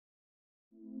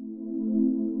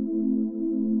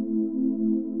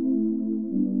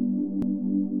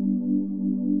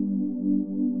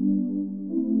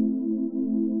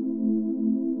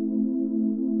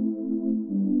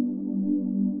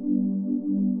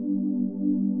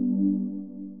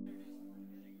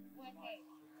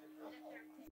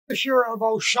publisher of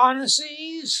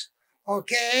O'Shaughnessy's,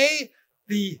 okay,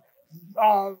 the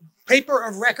paper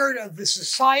of record of the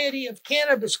Society of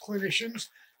Cannabis Clinicians,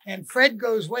 and Fred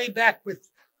goes way back with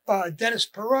Dennis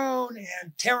Perrone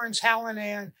and Terrence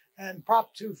Hallinan and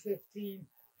Prop 215,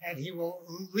 and he will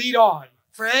lead on.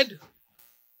 Fred?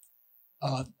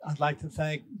 I'd like to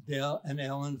thank Dale and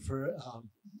Ellen for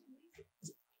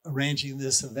arranging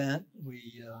this event.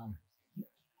 We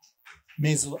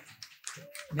means a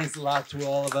lot to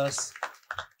all of us.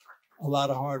 A lot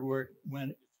of hard work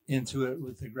went into it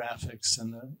with the graphics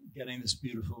and getting this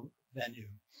beautiful venue.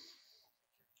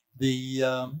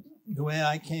 The way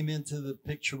I came into the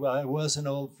picture, well, I was an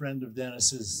old friend of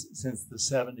Dennis's since the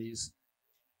 70s,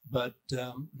 but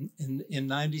in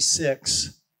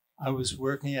 96, I was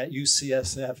working at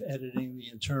UCSF editing the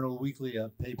internal weekly, a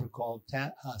paper called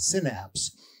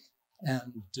Synapse.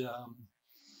 And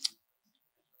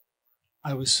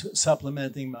I was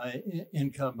supplementing my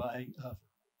income by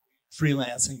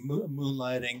freelancing,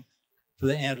 moonlighting for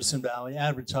the Anderson Valley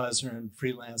Advertiser and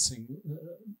freelancing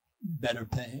better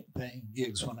paying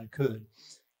gigs when I could.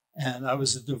 And I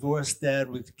was a divorced dad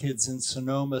with kids in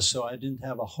Sonoma, so I didn't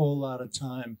have a whole lot of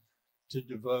time to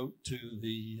devote to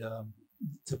the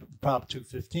Prop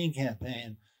 215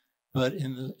 campaign. But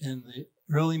in the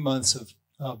early months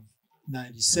of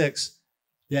 96,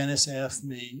 Dennis asked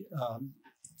me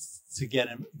to get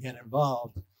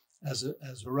involved as a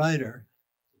writer,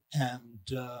 and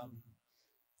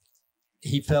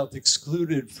he felt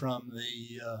excluded from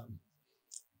the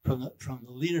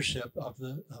leadership of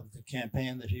the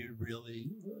campaign that he had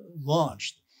really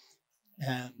launched.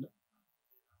 And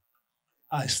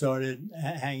I started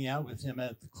hanging out with him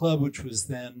at the club, which was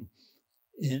then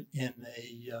in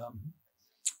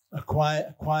a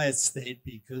quiet state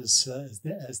because,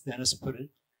 as Dennis put it,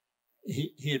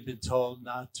 he had been told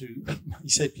not to. He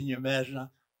said, "Can you imagine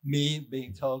me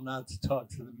being told not to talk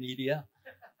to the media?"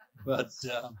 But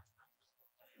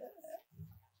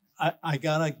I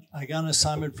got an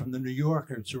assignment from the New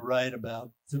Yorker to write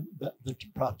about the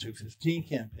Prop 215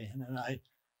 campaign, and I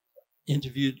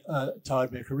interviewed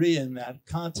Todd Mikuriya in that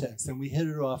context, and we hit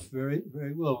it off very,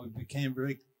 very well. We became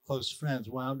very close friends.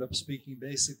 Wound up speaking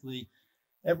basically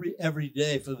every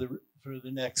day for the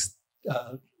next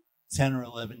 10 or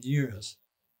 11 years.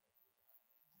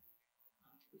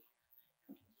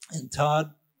 And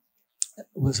Todd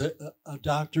was a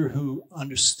doctor who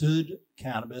understood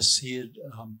cannabis. He had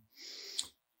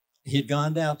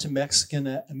gone down to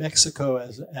Mexico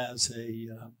as a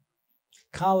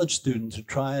college student to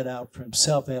try it out for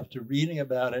himself after reading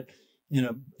about it in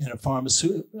a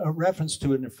reference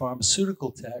to it in a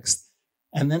pharmaceutical text,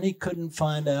 and then he couldn't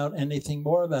find out anything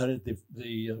more about it.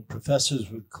 The professors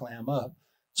would clam up,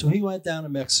 so he went down to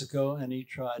Mexico and he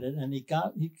tried it, and he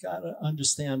got an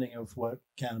understanding of what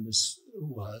cannabis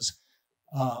was.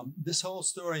 This whole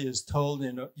story is told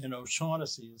in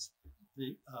O'Shaughnessy's.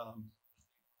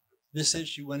 This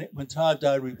issue, when Todd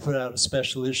died, we put out a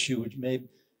special issue, which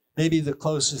maybe the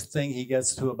closest thing he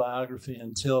gets to a biography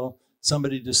until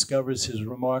somebody discovers his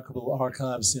remarkable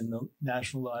archives in the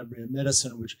National Library of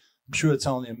Medicine, which I'm sure it's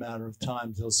only a matter of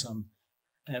time till some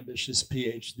ambitious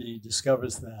PhD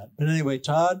discovers that. But anyway,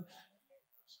 Todd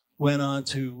went on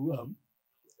to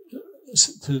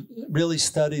really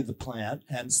study the plant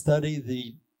and study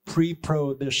the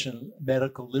pre-prohibition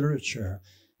medical literature.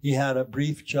 He had a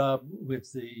brief job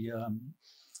with the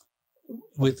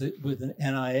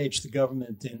NIH, the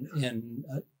government, in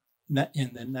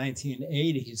the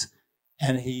 1980s,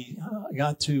 and he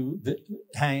got to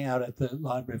hang out at the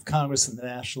Library of Congress and the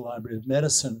National Library of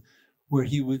Medicine, where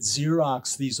he would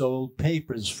Xerox these old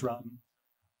papers from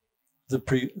the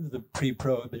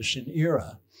pre-prohibition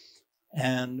era,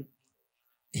 and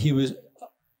he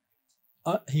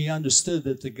understood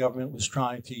that the government was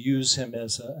trying to use him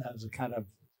as a kind of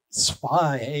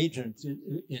spy agent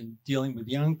in dealing with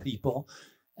young people,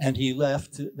 and he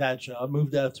left that job,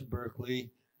 moved out to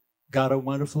Berkeley, got a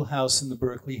wonderful house in the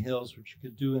Berkeley Hills, which you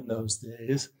could do in those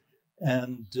days,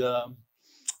 and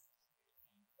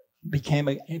became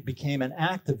an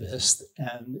activist.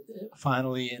 And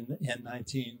finally, in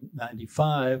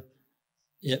 1995,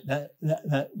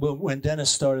 when Dennis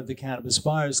started the Cannabis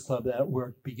Buyers Club, that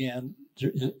work began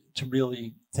to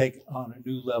really take on a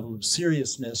new level of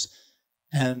seriousness.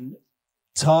 And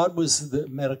Todd was the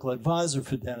medical advisor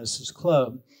for Dennis's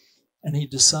club, and he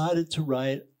decided to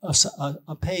write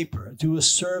a paper, do a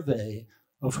survey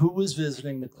of who was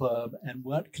visiting the club and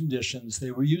what conditions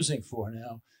they were using for.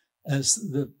 Now, as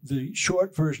the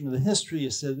short version of the history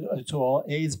is said, it's all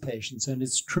AIDS patients, and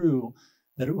it's true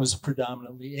that it was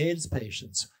predominantly AIDS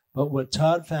patients. But what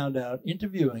Todd found out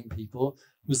interviewing people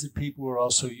was that people were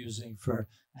also using for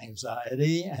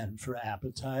anxiety and for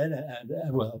appetite, and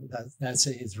well, that's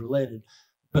AIDS related,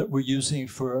 but were using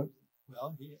for,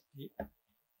 well,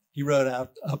 he wrote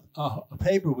out a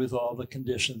paper with all the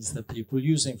conditions that people were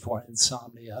using for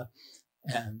insomnia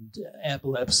and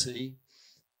epilepsy.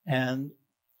 And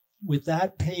with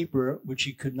that paper, which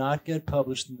he could not get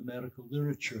published in the medical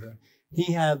literature,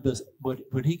 he had this,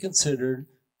 what he considered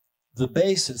the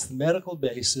basis, the medical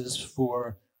basis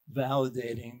for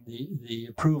validating the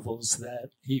approvals that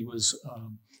he was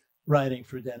writing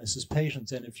for Dennis's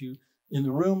patients. And if you, in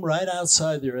the room right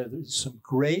outside there, there's some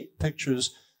great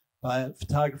pictures by a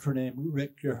photographer named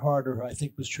Rick Gerhardt, who I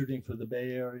think was shooting for the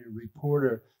Bay Area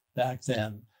Reporter back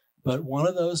then. But one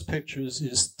of those pictures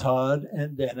is Todd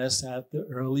and Dennis at the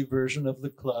early version of the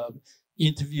club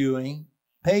interviewing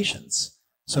patients.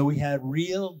 So we had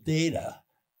real data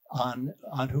on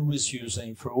who was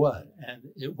using for what, and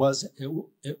it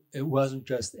wasn't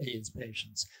just AIDS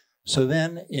patients. So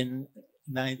then in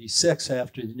 '96,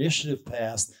 after the initiative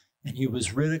passed, and he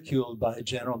was ridiculed by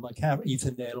General McCaffrey,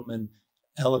 Ethan Nadelman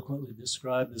eloquently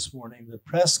described this morning the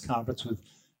press conference with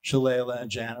Shalala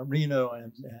and Janet Reno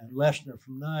and Leshner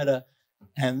from NIDA,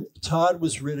 and Todd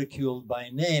was ridiculed by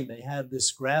name. They had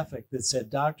this graphic that said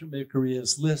Dr.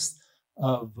 Mikuriya's list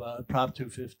of Prop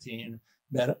 215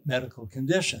 medical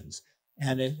conditions,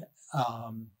 and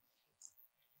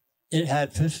it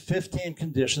had 15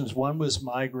 conditions. One was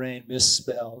migraine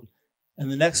misspelled, and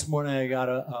the next morning I got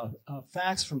a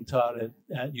fax from Todd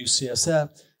at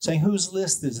UCSF saying, "Whose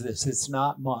list is this? It's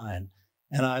not mine."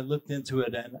 And I looked into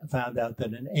it and found out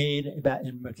that an aide in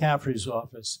McCaffrey's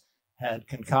office had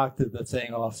concocted the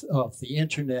thing off the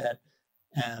internet,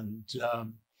 and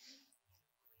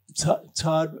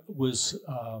Todd was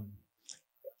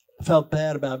felt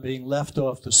bad about being left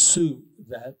off the suit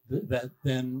that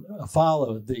then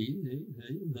followed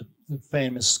the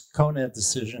famous Conant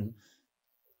decision.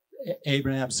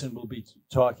 Abramson will be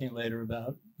talking later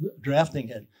about drafting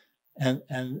it,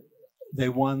 and they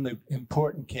won the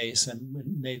important case.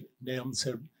 And Nadelman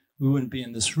said, "We wouldn't be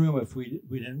in this room if we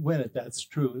didn't win it." That's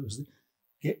true.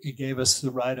 It gave us the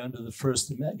right under the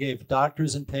First Amendment, gave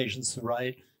doctors and patients the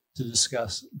right to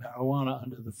discuss marijuana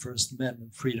under the First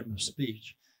Amendment, freedom of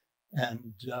speech.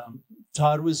 And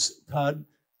Todd was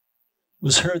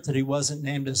hurt that he wasn't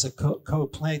named as a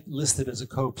listed as a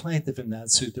co-plaintiff in that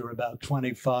suit. There were about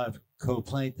 25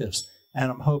 co-plaintiffs,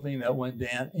 and I'm hoping that when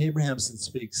Dan Abramson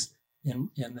speaks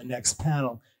in the next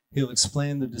panel, he'll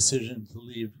explain the decision to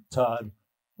leave Todd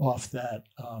off that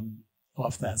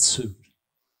suit.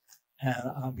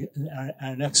 And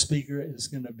our next speaker is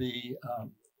going to be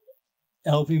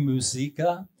Elvy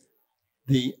Musikka.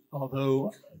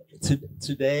 Although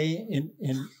today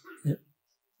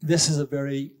this is a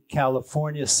very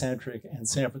California-centric and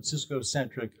San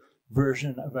Francisco-centric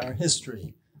version of our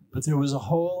history, but there was a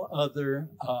whole other.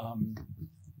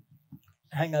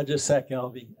 Hang on just a sec,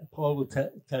 Elvy. Paul will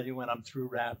tell you when I'm through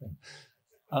rapping.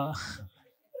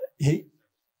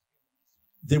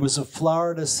 There was a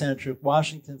Florida-centric,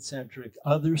 Washington-centric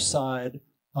other side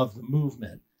of the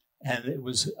movement, and it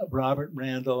was Robert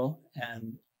Randall,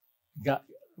 and got,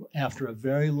 after a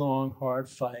very long, hard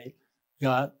fight,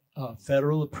 got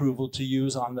federal approval to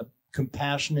use on the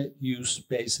compassionate use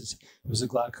basis. It was a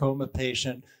glaucoma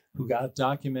patient who got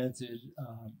documented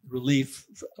relief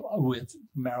with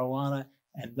marijuana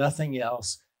and nothing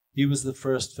else. He was the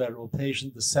first federal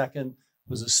patient. The second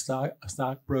was a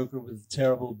stockbroker with a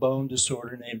terrible bone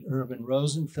disorder named Irvin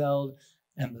Rosenfeld.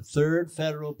 And the third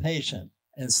federal patient,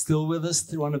 and still with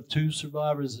us, one of two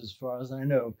survivors as far as I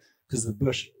know, because the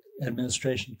Bush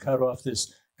administration cut off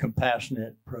this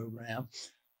compassionate program,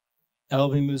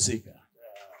 Elvy Musikka.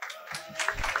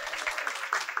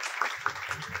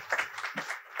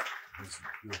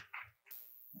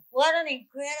 What an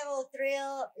incredible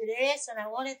thrill it is, and I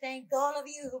want to thank all of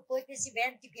you who put this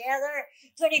event together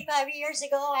 25 years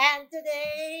ago and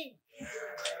today.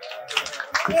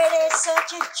 It is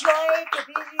such a joy to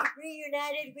be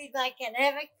reunited with my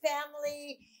Kennebec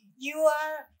family. You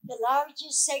are the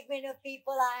largest segment of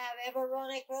people I have ever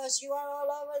run across. You are all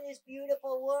over this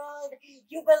beautiful world.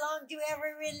 You belong to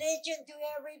every religion, to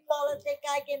every politic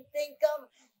I can think of.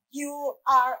 You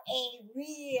are a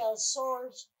real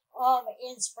source of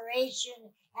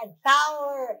inspiration and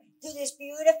power to this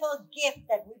beautiful gift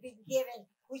that we've been given,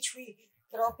 which we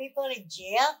throw people in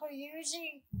jail for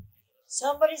using.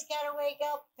 Somebody's got to wake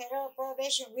up. Federal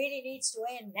prohibition really needs to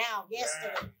end now,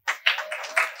 yesterday.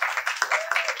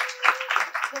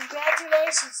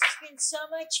 Congratulations, it's been so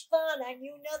much fun. I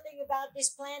knew nothing about this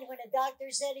plant when a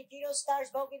doctor said if you don't start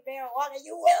smoking marijuana,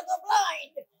 you will go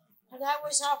blind. And And I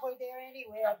was halfway there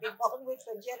anyway. I've been born with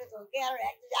congenital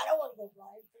cataract. I don't want to go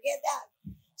blind. Forget that.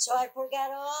 So I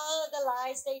forgot all the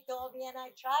lies they told me, and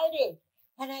I tried it.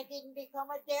 And I didn't become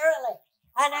a derelict.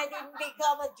 And I didn't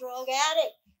become a drug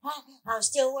addict. I'm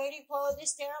still waiting for all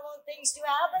these terrible things to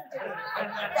happen to me.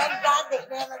 Thank God they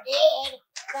never did.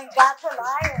 Thank God for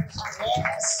liars, I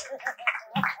guess.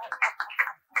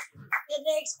 The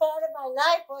next part of my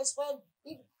life was when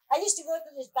I used to go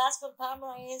to this Bascom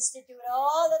Pomeroy Institute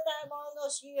all the time, all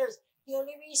those years. The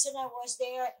only reason I was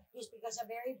there is because a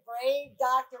very brave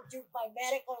doctor took my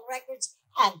medical records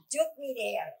and took me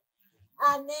there.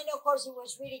 And then, of course, he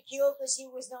was ridiculed because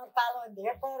he was not following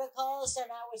their protocols,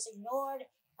 and I was ignored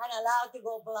and allowed to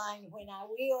go blind when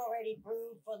we already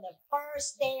proved from the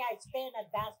first day I spent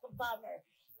at Bascom Pomeroy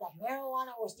that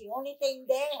marijuana was the only thing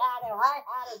they had, or I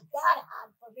had, or God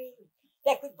had for me,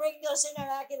 that could bring those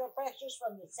interocular pressures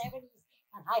from the 70s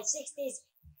and high 60s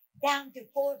down to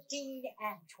 14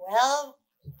 and 12.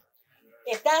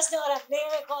 If that's not a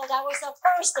miracle, that was the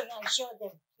first thing I showed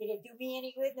them. Did it do me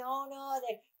any good? No.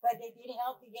 But they did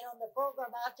help me get on the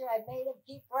program after I made them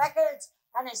keep records.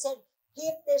 And I said,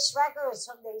 keep this record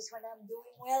some days when I'm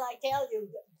doing well. I tell you,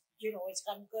 it's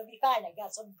going to be fine. I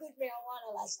got some good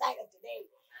marijuana last night or today.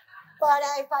 But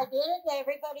if I didn't,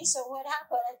 everybody said, what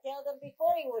happened? I tell them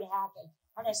before it would happen.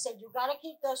 And I said, you got to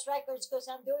keep those records because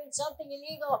I'm doing something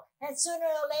illegal. And sooner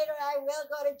or later, I will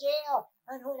go to jail.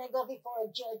 And when I go before a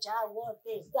judge, I want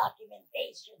this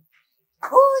documentation.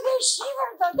 Oh, they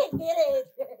shivered, but they did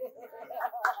it.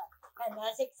 And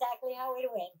that's exactly how it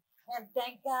went. And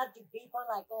thank God to people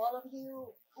like all of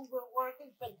you who were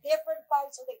working for different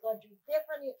parts of the country,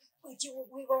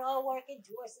 we were all working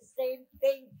towards the same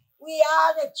thing. We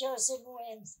are the chosen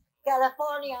ones.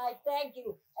 California, I thank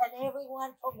you. And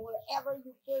everyone from wherever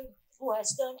you came who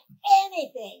has done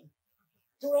anything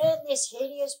to end this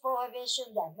hideous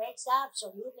prohibition that makes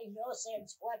absolutely no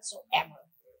sense whatsoever.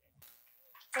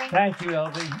 Thank you,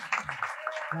 Elvy.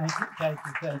 Thank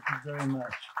you very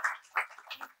much.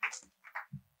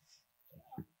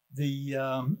 The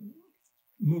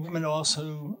movement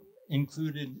also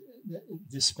included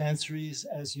dispensaries,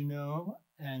 as you know,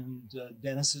 and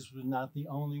Dennis's was not the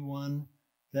only one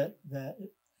that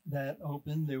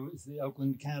opened. There was the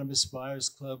Oakland Cannabis Buyers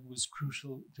Club was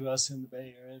crucial to us in the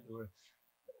Bay Area. There were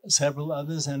several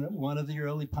others, and one of the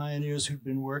early pioneers who'd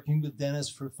been working with Dennis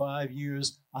for 5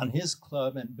 years on his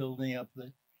club and building up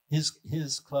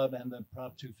his club and the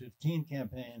Prop 215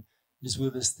 campaign is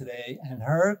with us today. And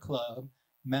her club,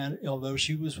 although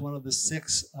she was one of the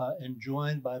 6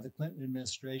 enjoined by the Clinton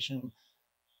administration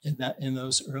in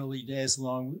those early days,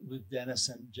 along with Dennis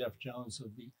and Jeff Jones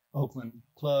of the Oakland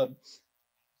Club,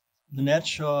 Lynnette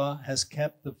Shaw has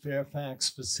kept the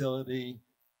Fairfax facility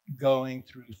going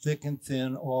through thick and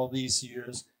thin all these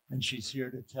years, and she's here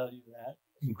to tell you that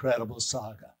incredible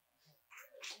saga.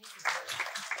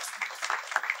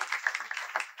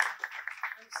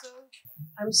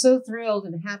 I'm so thrilled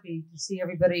and happy to see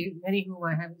everybody, many whom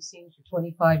I haven't seen for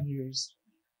 25 years.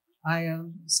 I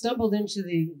stumbled into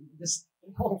this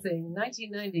whole thing. In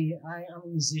 1990, I'm a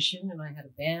musician, and I had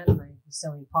a band, and I was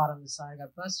selling pot on the side. I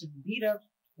got busted and beat up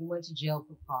and went to jail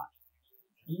for pot.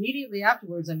 Immediately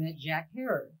afterwards, I met Jack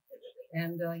Herer,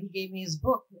 and he gave me his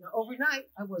book. And overnight,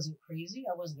 I wasn't crazy.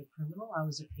 I wasn't a criminal. I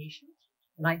was a patient,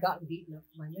 and I'd gotten beaten up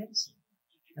for my medicine.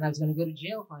 And I was going to go to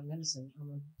jail for my medicine. I'm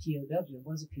a POW. I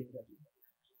was a POW.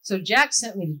 So Jack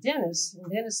sent me to Dennis,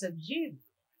 and Dennis said, gee,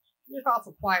 you're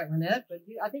awful quiet, Lynnette, but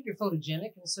I think you're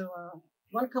photogenic, and so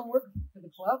you want to come work for the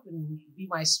club and be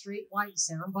my straight white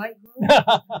soundbite guru?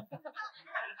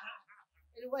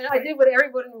 And I did what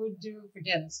everybody would do for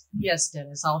Dennis. Yes,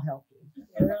 Dennis, I'll help you.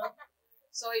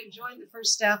 So I joined the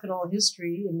first staff in all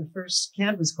history, in the first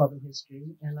cannabis club in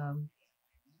history, and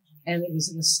it was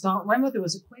an astonishing. My mother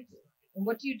was a Quaker. And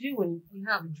what do you do when you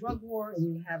have a drug war and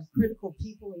you have critical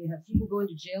people and you have people going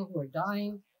to jail who are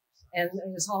dying and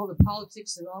there's all the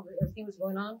politics and everything was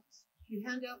going on? You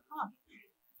hand out pot.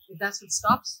 If that's what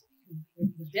stops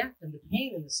the death and the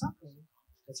pain and the suffering,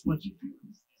 that's what you do.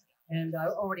 And I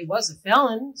already was a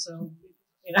felon, so,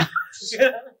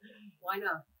 why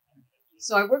not?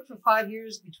 So I worked for 5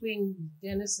 years between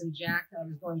Dennis and Jack. I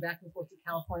was going back and forth to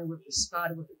California, worked with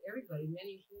Scott, I worked with everybody,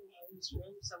 many of whom are in this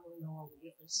room, some of them know all the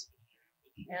difference.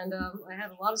 And I had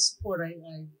a lot of support. I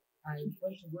went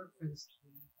to work for this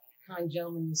kind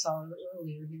gentleman you saw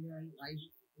earlier here. I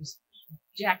was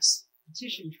Jack's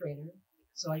petition trainer.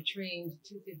 So I trained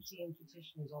 215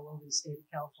 petitioners all over the state of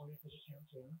California for the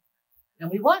campaign. And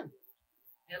we won.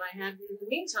 And in the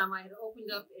meantime, I had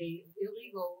opened up a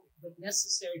illegal but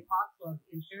necessary pot club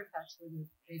in Fairfax where the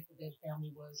Grateful Dead family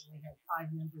was. And we had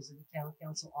 5 members of the town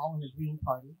council, all in the Green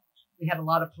Party. We had a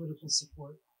lot of political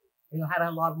support. We had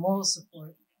a lot of moral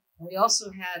support. And we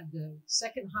also had the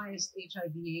second highest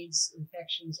HIV/AIDS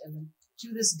infections, and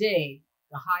to this day,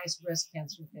 the highest breast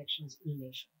cancer infections in the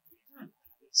nation.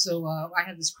 So I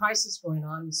had this crisis going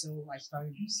on, and so I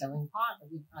started selling pot. I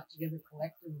got together,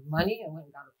 collected money, and went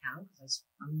and got a pound because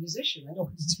I'm a musician. I know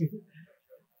what to do.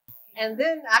 And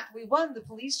then after we won, the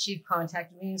police chief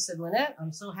contacted me and said, Lynnette,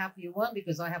 I'm so happy you won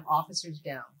because I have officers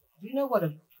down. Do you know what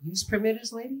a use permit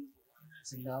is, lady? I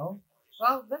said, no.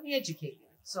 Well, let me educate you.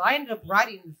 So I ended up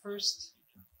writing the first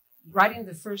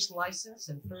license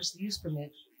and first use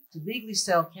permit to legally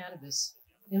sell cannabis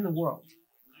in the world.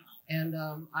 And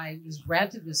I was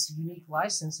granted this unique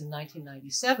license in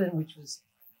 1997,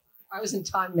 I was in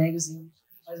Time magazine.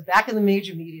 I was back in the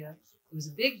major media. It was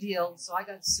a big deal. So I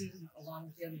got sued along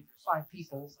with the other 5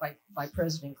 people by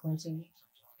President Clinton.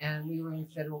 And we were in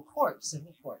federal court,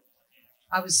 civil court.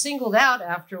 I was singled out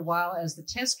after a while as the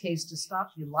test case to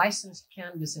stop the licensed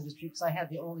cannabis industry because I had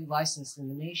the only license in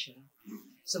the nation.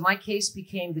 So my case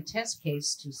became the test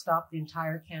case to stop the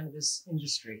entire cannabis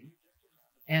industry.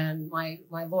 And my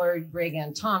lawyer, Greg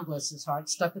Anton, bless his heart,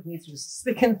 stuck with me through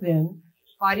thick and thin,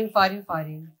 fighting,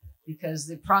 because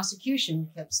the prosecution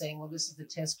kept saying, well, this is the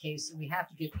test case, and we have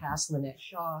to get past Lynnette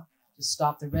Shaw to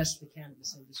stop the rest of the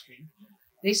cannabis industry.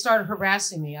 They started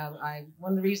harassing me.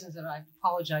 One of the reasons that I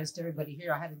apologized to everybody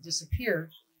here, I had to disappear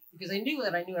because they knew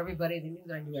that I knew everybody. They knew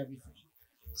that I knew everything.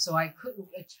 So I couldn't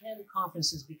attend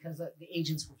conferences because the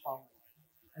agents were following me.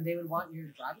 And they would want your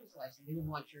driver's license. They would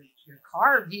want your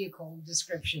car vehicle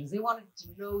descriptions. They wanted to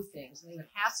know things, and they would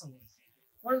hassle me.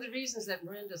 One of the reasons that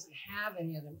Marin doesn't have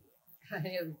any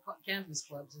other cannabis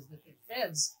clubs is that the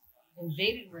feds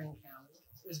invaded Marin County.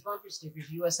 It was bumper stickers,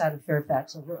 U.S. out of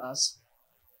Fairfax over us.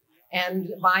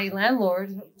 And my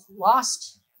landlord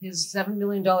lost his $7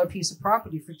 million piece of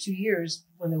property for 2 years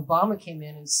when Obama came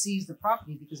in and seized the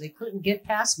property because they couldn't get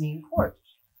past me in court.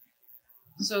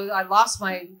 So I lost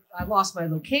my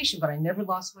location, but I never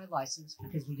lost my license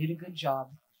because we did a good job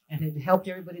and had helped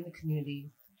everybody in the community,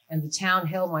 and the town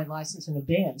held my license in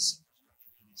abeyance.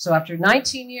 So after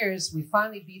 19 years, we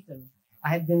finally beat them. I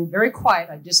had been very quiet.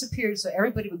 I disappeared so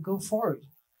everybody would go forward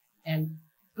and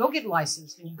go get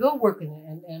licensed and go work in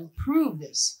it and prove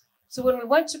this. So when we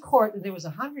went to court, and there was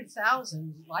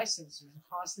 100,000 licenses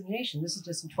across the nation, this is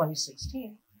just in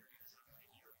 2016,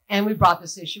 and we brought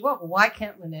this issue up. Well, why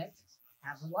can't Lynnette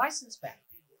have her license back?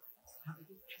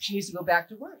 She needs to go back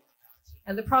to work.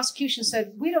 And the prosecution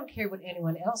said, we don't care what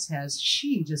anyone else has.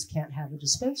 She just can't have a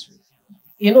dispensary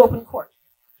in open court.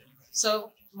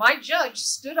 So my judge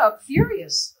stood up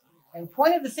furious and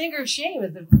pointed the finger of shame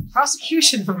at the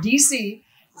prosecution from D.C.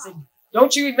 and said,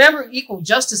 don't you remember equal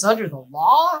justice under the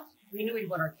law? We knew he'd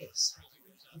won our case.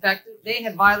 In fact, they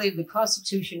had violated the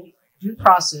Constitution, due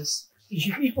process,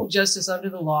 equal justice under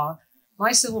the law,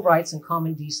 my civil rights, and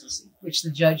common decency, which the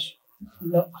judge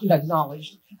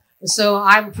acknowledged. And so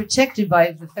I'm protected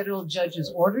by the federal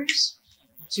judge's orders.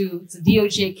 The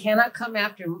DOJ cannot come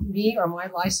after me or my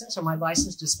license or my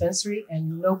licensed dispensary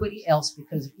and nobody else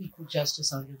because of equal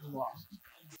justice under the law. So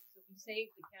we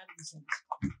saved the cannabis industry.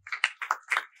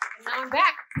 And now I'm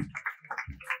back.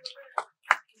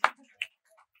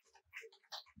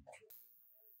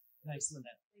 Thanks,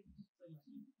 Lynnette.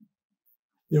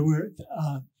 There were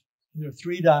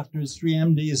 3 doctors, 3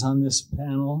 MDs on this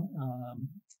panel.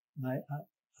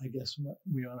 I guess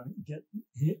we ought to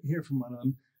hear from one of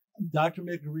them. Dr.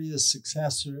 Mikuriya's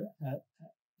successor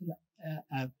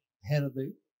at head of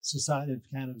the Society of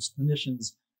Cannabis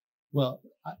Clinicians, well,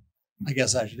 I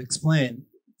guess I should explain.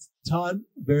 Todd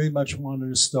very much wanted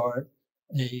to start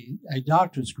a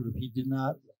doctors group. He did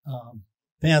not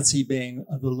fancy being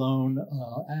the lone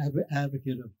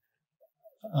advocate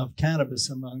of cannabis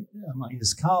among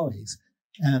his colleagues.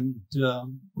 And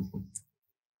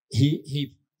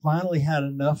he finally had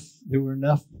enough, there were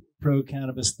enough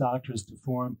pro-cannabis doctors to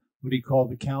form what he called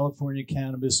the California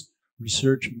Cannabis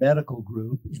Research Medical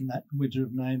Group in that winter of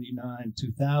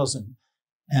 99-2000.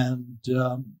 And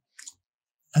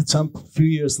a few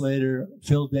years later,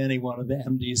 Phil Denny, one of the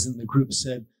MDs in the group,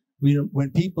 said,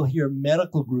 when people hear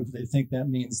medical group, they think that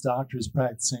means doctors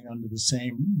practicing under the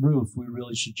same roof. We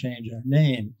really should change our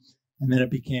name. And then it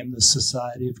became the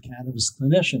Society of Cannabis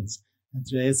Clinicians. And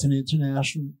today it's an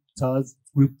international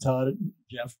group Todd and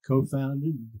Jeff co-founded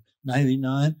in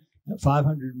 99,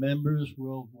 500 members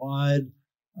worldwide,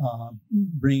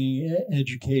 bringing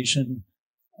education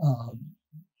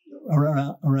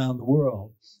around the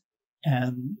world.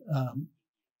 And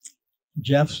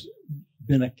Jeff's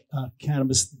been a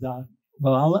cannabis doc.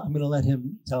 Well, I'm going to let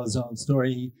him tell his own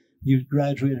story. He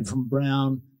graduated from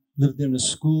Brown lived in a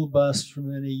school bus for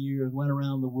many years, went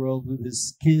around the world with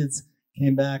his kids,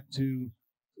 came back to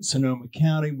Sonoma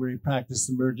County where he practiced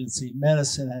emergency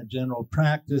medicine, had general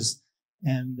practice,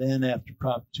 and then after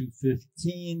Prop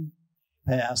 215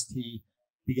 passed, he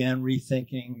began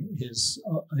rethinking his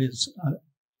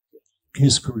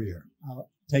career. I'll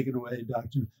take it away,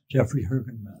 Dr. Jeffery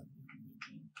Hergenrather.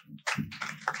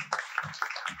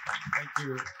 Thank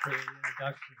you for the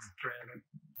introduction, Fred.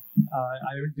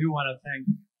 I do want to thank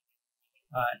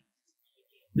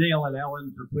Dale and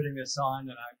Ellen for putting this on,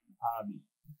 and I'm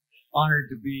honored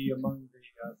to be among the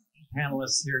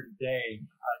panelists here today.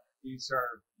 These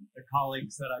are the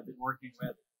colleagues that I've been working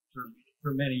with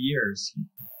for many years.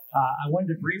 I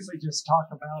wanted to briefly just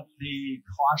talk about the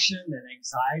caution and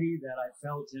anxiety that I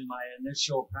felt in my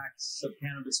initial practice of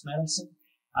cannabis medicine.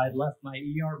 I'd left my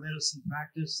ER medicine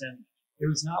practice, and it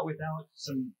was not without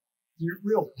some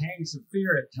real pangs of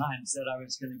fear at times that I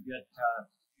was going to get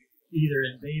either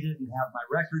invaded and have my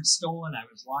records stolen. I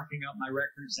was locking up my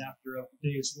records after a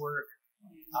day's work.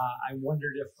 I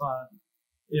wondered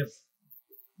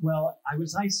well, I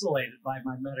was isolated by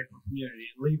my medical community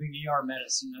and leaving ER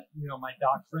medicine. You know, my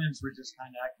doc friends were just kind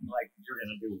of acting like, "You're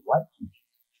going to do what?"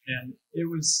 And it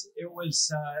was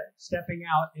stepping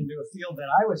out into a field that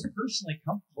I was personally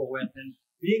comfortable with, and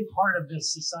being part of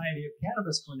this Society of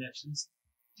Cannabis Clinicians.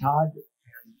 Todd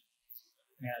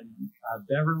and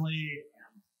Beverly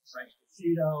and Frank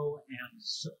Lucido and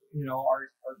our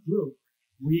group,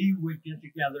 we would get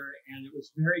together, and it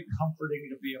was very comforting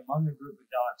to be among a group of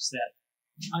docs that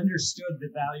understood the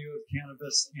value of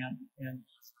cannabis, and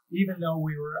even though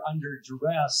we were under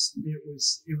duress, it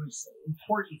was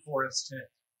important for us to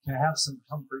have some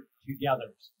comfort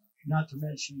together, not to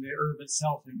mention the herb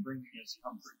itself in bringing its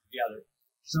comfort together.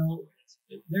 So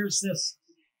there's this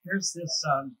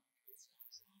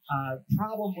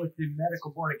problem with the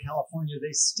Medical Board of California.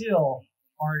 They still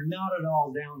are not at all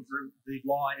down for the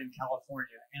law in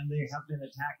California, and they have been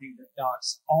attacking the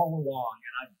docs all along.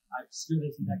 And I've stood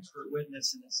as an expert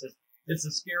witness, and it's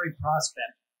a scary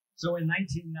prospect. So in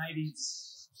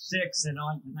 1996 and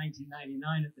on to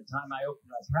 1999, at the time I opened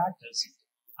my practice,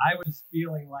 I was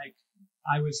feeling like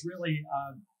I was really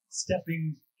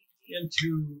stepping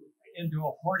into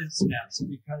a hornet's nest,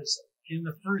 because in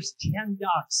the first 10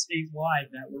 docs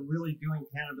statewide that were really doing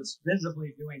cannabis,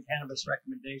 visibly doing cannabis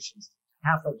recommendations,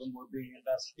 half of them were being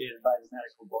investigated by the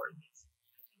medical board.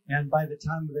 And by the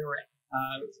time there were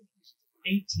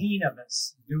 18 of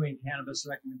us doing cannabis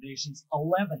recommendations,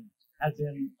 11 had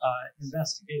been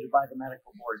investigated by the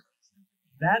medical board.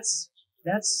 That's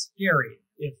scary.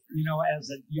 If, as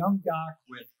a young doc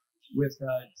with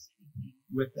a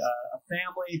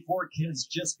family, 4 kids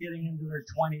just getting into their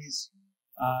 20s,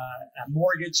 a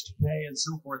mortgage to pay and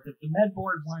so forth, if the med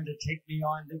board wanted to take me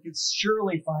on, they could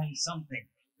surely find something,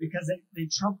 because they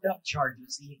trumped up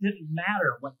charges, and it didn't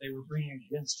matter what they were bringing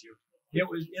against you. It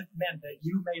meant that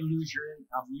you may lose your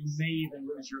income, you may even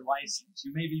lose your license,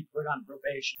 you may be put on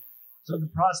probation. So the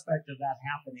prospect of that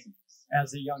happening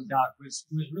as a young doc was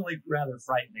really rather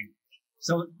frightening.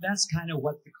 So that's kind of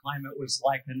what the climate was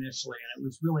like initially, and it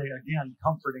was really, again,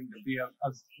 comforting to be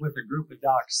with a group of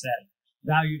docs that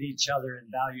valued each other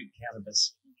and valued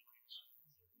cannabis.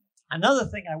 Another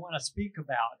thing I want to speak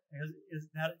about is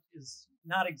that is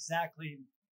not exactly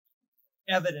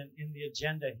evident in the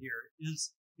agenda here,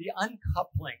 is the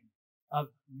uncoupling of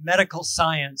medical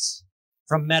science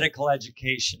from medical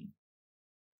education.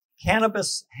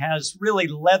 Cannabis has really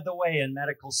led the way in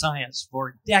medical science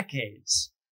for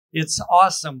decades. It's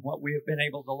awesome what we have been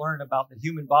able to learn about the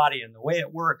human body and the way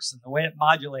it works and the way it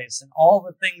modulates and all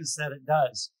the things that it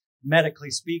does,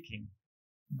 medically speaking.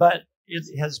 But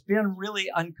it has been really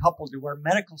uncoupled to where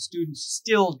medical students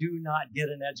still do not get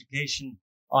an education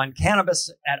on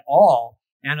cannabis at all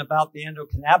and about the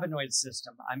endocannabinoid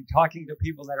system. I'm talking to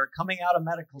people that are coming out of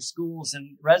medical schools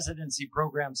and residency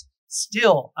programs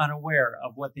still unaware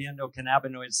of what the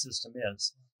endocannabinoid system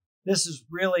is. This is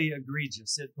really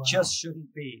egregious. It just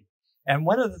shouldn't be. And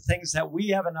one of the things that we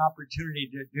have an opportunity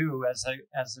to do as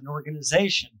an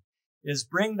organization is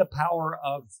bring the power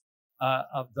of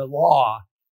the law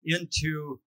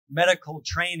into medical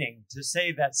training, to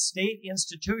say that state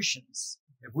institutions,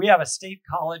 if we have a state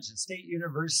college, a state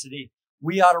university,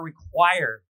 we ought to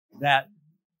require that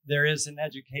there is an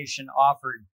education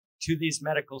offered to these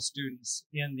medical students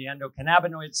in the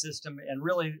endocannabinoid system. And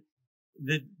really,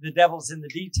 the devil's in the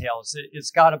details.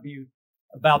 It's got to be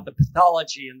about the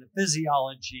pathology and the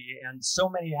physiology and so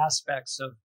many aspects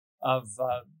of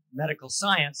medical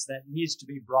science that needs to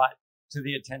be brought to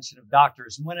the attention of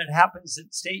doctors. And when it happens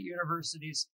at state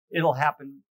universities, it'll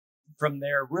happen from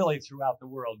there really throughout the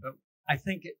world. But I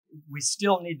think we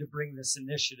still need to bring this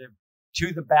initiative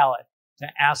to the ballot to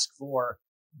ask for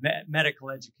medical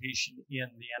education in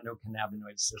the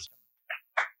endocannabinoid system.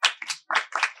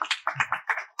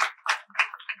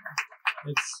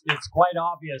 It's quite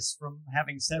obvious from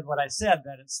having said what I said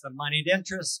that it's the moneyed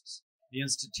interests, the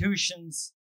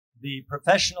institutions, the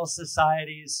professional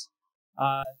societies,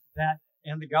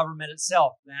 and the government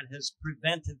itself that has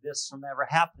prevented this from ever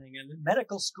happening. And the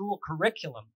medical school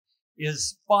curriculum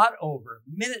is fought over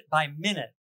minute by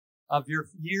minute of your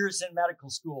years in medical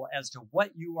school as to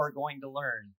what you are going to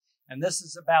learn. And this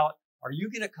is about, are you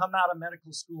going to come out of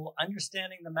medical school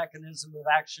understanding the mechanism of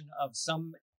action of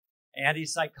some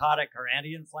antipsychotic or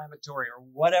anti-inflammatory or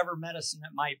whatever medicine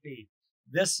it might be?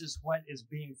 This is what is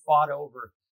being fought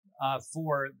over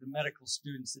for the medical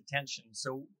students' attention.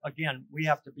 So again, we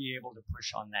have to be able to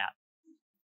push on that.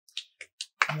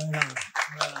 Right on.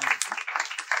 Right on.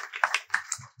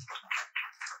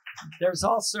 There's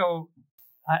also,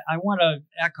 I want to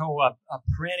echo a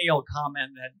perennial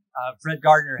comment that Fred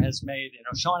Gardner has made in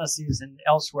O'Shaughnessy's and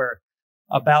elsewhere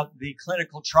about the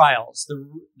clinical trials,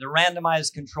 the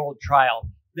randomized controlled trial.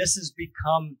 This has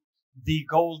become the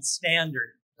gold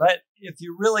standard. But if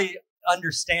you really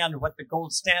understand what the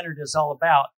gold standard is all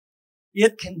about,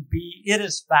 it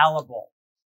is fallible.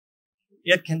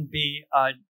 It can be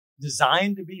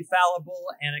designed to be fallible,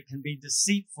 and it can be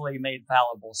deceitfully made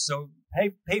fallible. So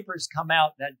papers come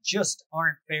out that just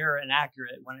aren't fair and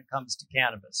accurate when it comes to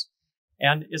cannabis.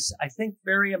 And it's, I think,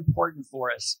 very important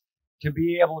for us to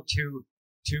be able to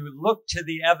look to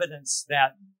the evidence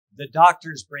that the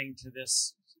doctors bring to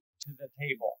the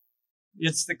table.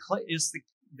 It's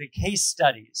the case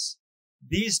studies.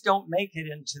 These don't make it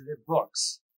into the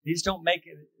books. These don't make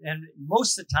it, and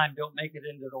most of the time don't make it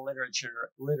into the literature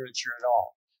at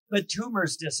all. But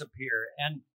tumors disappear,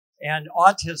 and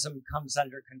autism comes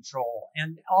under control,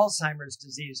 and Alzheimer's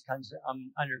disease comes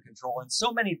under control. And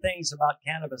so many things about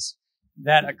cannabis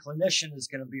that a clinician is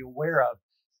going to be aware of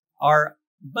are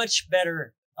much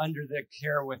better under the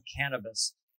care with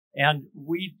cannabis. And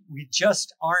we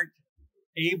just aren't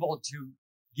able to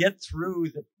get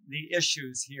through the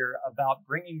issues here about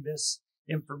bringing this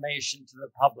information to the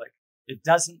public. It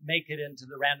doesn't make it into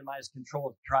the randomized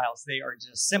controlled trials. They are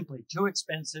just simply too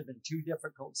expensive and too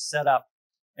difficult to set up.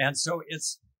 And so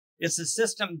it's a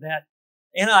system that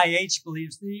NIH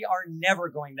believes they are never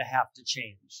going to have to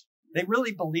change. They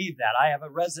really believe that. I have a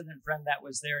resident friend that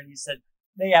was there, and he said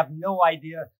they have no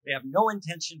idea, they have no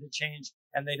intention to change,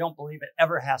 and they don't believe it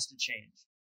ever has to change.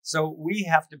 So we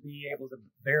have to be able to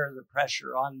bear the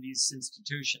pressure on these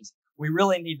institutions. We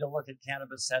really need to look at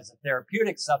cannabis as a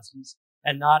therapeutic substance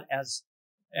and not as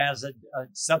a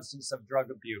substance of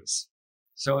drug abuse.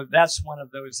 So that's one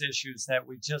of those issues that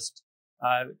we just,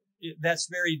 that's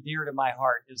very dear to my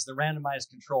heart, is the randomized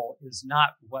control is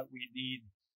not what we need.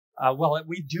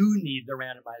 We do need the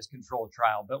randomized control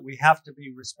trial, but we have to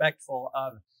be respectful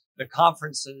of the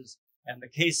conferences and the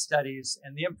case studies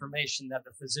and the information that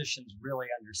the physicians really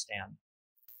understand.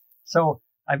 So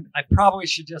I probably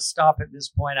should just stop at this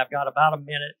point. I've got about a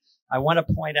minute. I want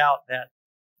to point out that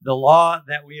the law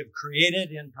that we have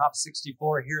created in Prop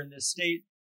 64 here in this state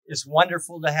is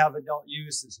wonderful to have adult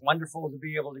use. It's wonderful to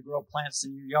be able to grow plants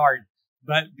in your yard.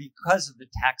 But because of the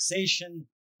taxation,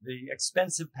 the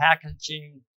expensive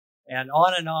packaging, and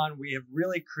on, we have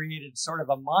really created sort of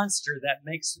a monster that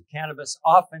makes cannabis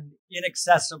often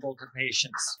inaccessible to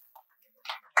patients.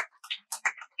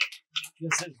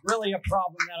 This is really a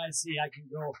problem that I see. I can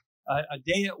go a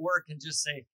day at work and just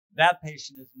say, that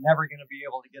patient is never going to be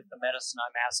able to get the medicine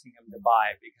I'm asking them to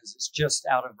buy because it's just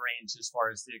out of range as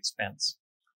far as the expense.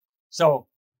 So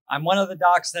I'm one of the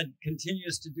docs that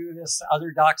continues to do this.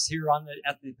 Other docs here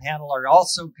at the panel are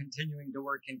also continuing to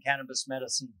work in cannabis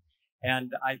medicine.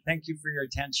 And I thank you for your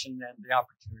attention and the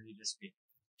opportunity to speak.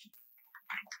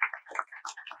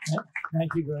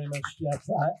 Thank you very much, Jeff.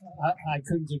 I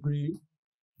couldn't agree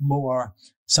more.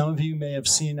 Some of you may have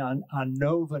seen on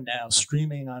Nova now,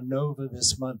 streaming on Nova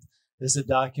this month, there's a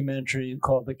documentary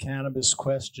called The Cannabis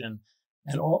Question.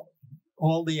 And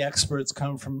all the experts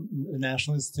come from the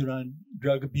National Institute on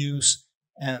Drug Abuse,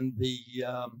 and the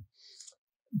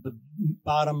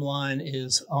bottom line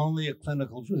is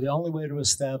the only way to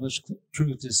establish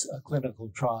truth is a clinical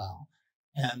trial.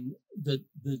 And the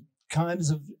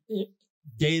kinds of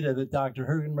data that Dr.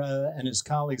 Hergenrather and his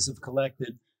colleagues have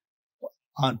collected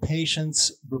on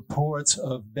patients' reports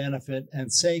of benefit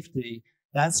and safety,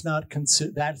 that's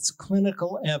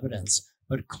clinical evidence,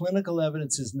 but clinical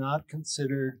evidence is not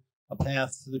considered a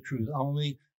path to the truth.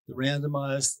 Only the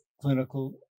randomized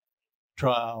clinical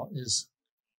trial is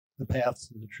the path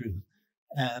to the truth.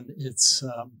 And it's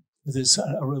there's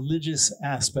a religious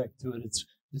aspect to it.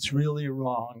 It's really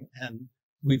wrong, and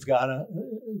we've got to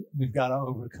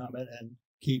overcome it and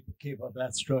keep up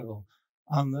that struggle.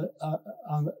 On the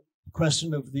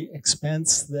question of the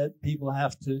expense that people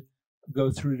have to go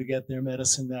through to get their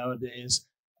medicine nowadays,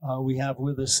 we have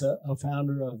with us a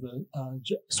founder of the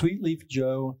Sweet Leaf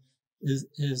Joe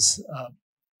is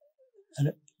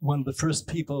one of the first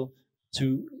people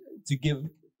to give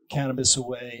cannabis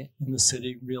away in the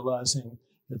city, realizing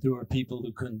that there were people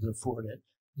who couldn't afford it.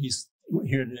 He's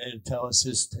here today to tell us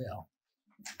his tale.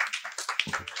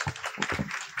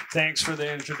 Thanks for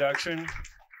the introduction.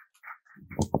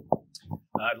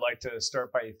 I'd like to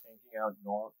start by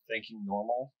thanking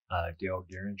NORML, Dale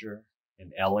Gieringer,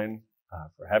 and Ellen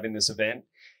for having this event,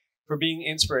 for being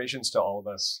inspirations to all of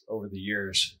us over the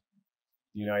years.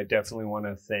 You know, I definitely want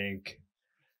to thank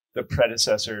the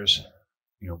predecessors,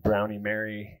 you know, Brownie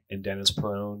Mary and Dennis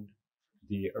Perone,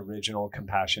 the original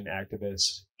compassion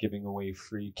activists giving away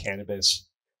free cannabis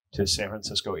to San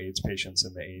Francisco AIDS patients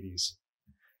in the 80s.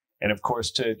 And of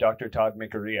course, to Dr. Todd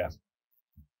Mikuriya.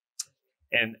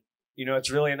 And, you know,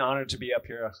 it's really an honor to be up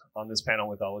here on this panel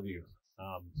with all of you.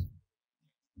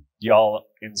 Y'all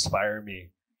inspire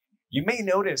me. You may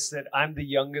notice that I'm the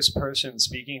youngest person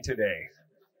speaking today.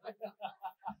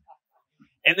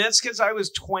 And that's because I was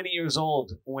 20 years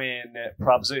old when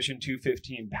Proposition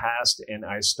 215 passed and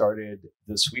I started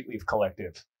the Sweet Leaf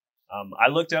Collective. I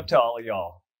looked up to all of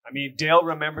y'all. I mean, Dale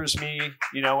remembers me,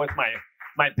 you know, with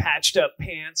my patched up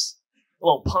pants, a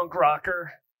little punk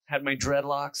rocker, had my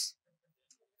dreadlocks.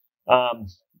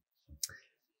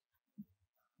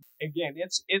 Again,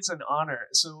 it's an honor.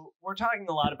 So we're talking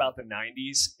a lot about the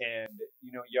 90s, and,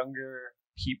 you know, younger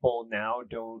people now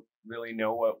don't really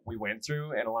know what we went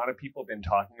through, and a lot of people have been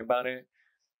talking about it.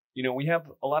 You know, we have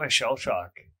a lot of shell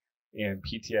shock and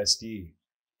PTSD,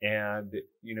 and,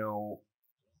 you know,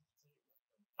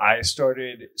 I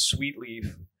started Sweet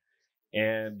Leaf,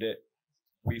 and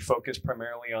we focused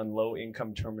primarily on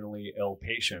low-income terminally ill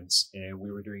patients, and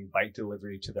we were doing bike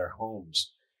delivery to their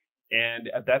homes. And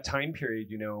at that time period,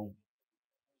 you know,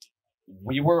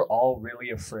 we were all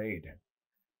really afraid.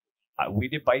 We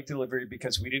did bike delivery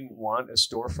because we didn't want a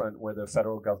storefront where the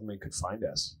federal government could find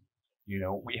us. You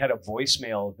know, we had a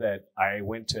voicemail that I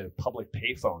went to public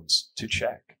payphones to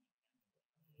check.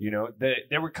 You know,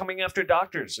 they were coming after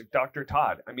doctors like Dr.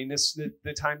 Todd. I mean,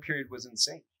 the time period was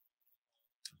insane.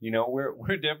 You know,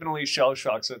 we're definitely shell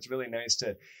shocked, so it's really nice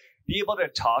to be able to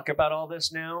talk about all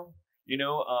this now. You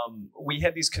know, we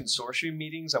had these consortium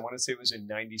meetings. I want to say it was in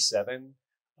 '97.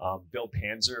 Bill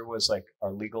Panzer was like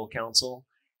our legal counsel.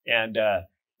 And,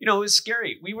 you know, it was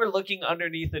scary. We were looking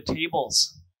underneath the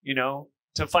tables, you know,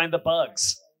 to find the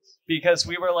bugs, because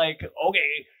we were like,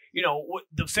 okay, you know,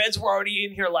 the feds were already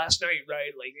in here last night,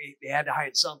 right? Like they had to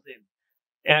hide something.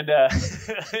 And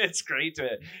it's great to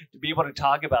be able to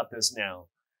talk about this now.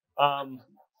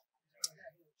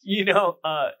 You know,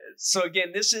 so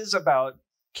again, this is about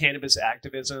cannabis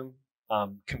activism.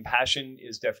 Compassion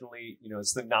is definitely, you know,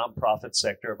 it's the nonprofit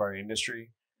sector of our industry.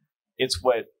 It's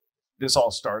what this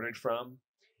all started from.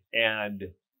 And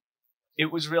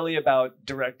it was really about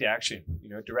direct action. You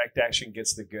know, direct action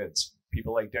gets the goods.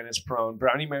 People like Dennis Perone,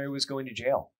 Brownie Mary was going to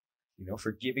jail, you know,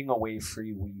 for giving away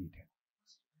free weed.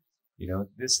 You know,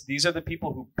 these are the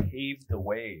people who paved the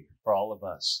way for all of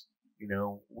us. You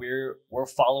know, we're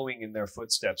following in their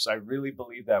footsteps. I really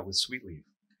believe that with Sweet Leaf.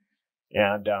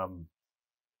 And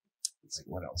let's see,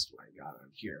 what else do I got on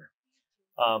here?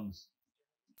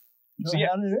 So yeah,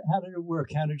 how did it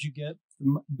work? How did you get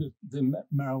the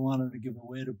marijuana to give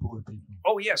away to poor people?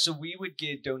 Oh yeah, so we would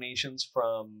get donations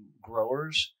from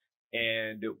growers,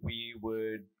 and we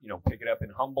would, you know, pick it up in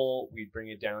Humboldt. We'd bring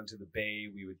it down to the Bay.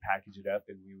 We would package it up,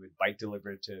 and we would bike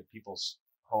deliver it to people's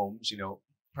homes. You know,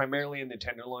 primarily in the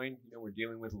Tenderloin. You know, we're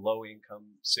dealing with low-income,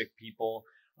 sick people,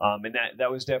 and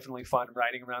that was definitely fun,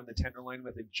 riding around the Tenderloin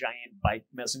with a giant bike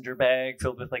messenger bag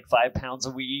filled with like 5 pounds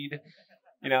of weed.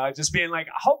 You know, just being like,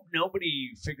 I hope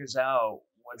nobody figures out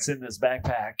what's in this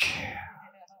backpack.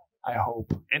 I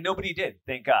hope. And nobody did,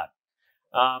 thank God.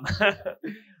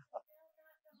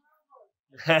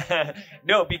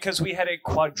 No, because we had a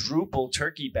quadruple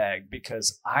turkey bag,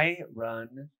 because I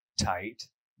run tight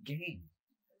game.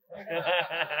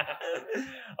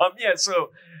 Yeah, so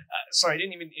sorry, I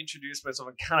didn't even introduce myself.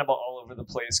 I'm kind of all over the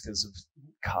place because of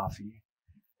coffee.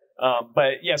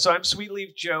 But yeah, so I'm Sweet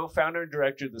Leaf Joe, founder and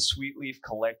director of the Sweet Leaf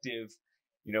Collective,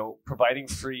 you know, providing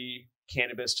free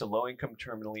cannabis to low-income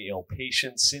terminally ill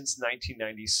patients. Since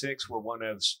 1996, we're one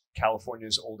of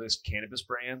California's oldest cannabis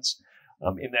brands.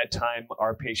 In that time,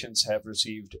 our patients have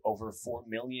received over $4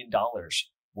 million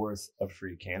worth of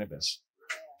free cannabis.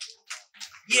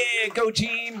 Yeah, go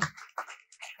team.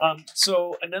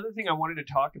 So another thing I wanted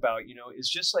to talk about, is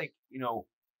just like,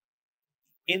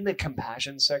 in the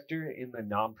compassion sector, in the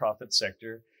nonprofit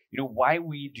sector, why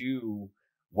we do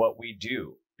what we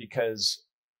do. Because,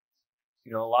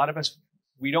 a lot of us,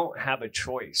 we don't have a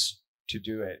choice to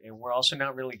do it. And we're also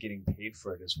not really getting paid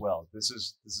for it as well. This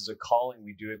is a calling.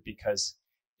 We do it because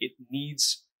it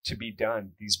needs to be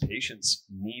done. These patients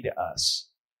need us.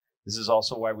 This is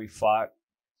also why we fought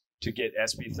to get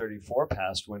SB 34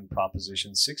 passed when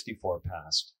Proposition 64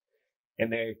 passed.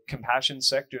 And the compassion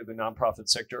sector, the nonprofit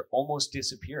sector, almost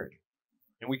disappeared.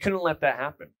 And we couldn't let that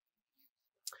happen.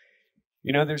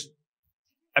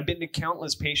 I've been to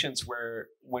countless patients where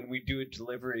when we do a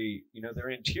delivery, they're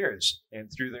in tears.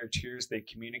 And through their tears, they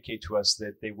communicate to us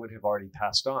that they would have already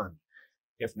passed on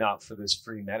if not for this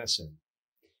free medicine.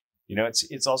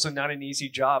 It's also not an easy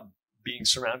job being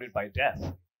surrounded by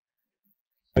death.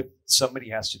 But somebody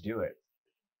has to do it.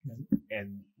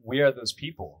 And we are those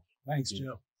people. Thanks,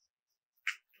 Joe.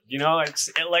 It's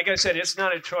like I said, it's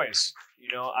not a choice.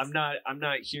 I'm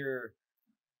not here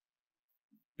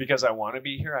because I want to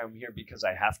be here. I'm here because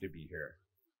I have to be here.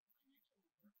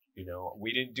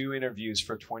 We didn't do interviews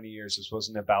for 20 years. This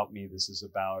wasn't about me. This is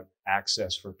about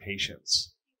access for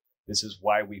patients. This is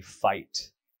why we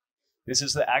fight. This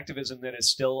is the activism that is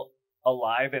still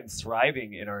alive and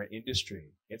thriving in our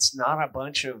industry. It's not a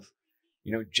bunch of,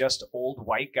 just old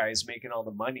white guys making all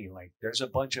the money. Like, there's a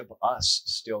bunch of us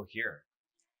still here.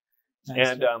 Nice.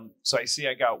 And so I see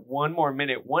I got one more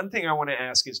minute. One thing I want to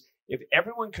ask is if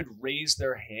everyone could raise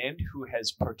their hand who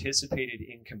has participated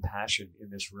in compassion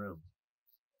in this room.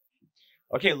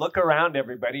 Okay, look around,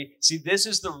 everybody. See, this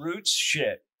is the roots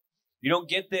shit. You don't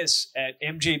get this at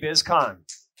MJ BizCon.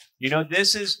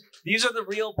 These are the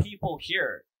real people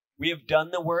here. We have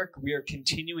done the work. We are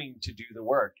continuing to do the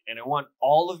work. And I want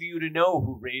all of you to know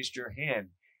who raised your hand.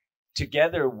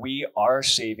 Together, we are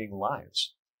saving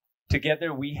lives.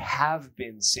 Together, we have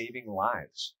been saving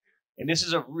lives. And this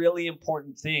is a really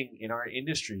important thing in our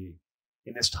industry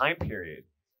in this time period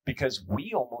because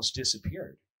we almost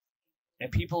disappeared.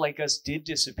 And people like us did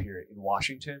disappear in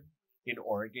Washington, in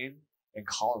Oregon, and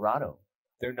Colorado.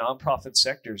 Their nonprofit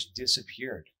sectors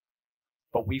disappeared.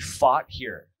 But we fought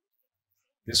here.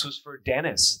 This was for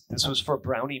Dennis. This was for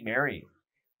Brownie Mary.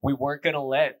 We weren't going to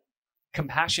let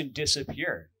compassion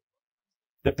disappear.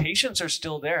 The patients are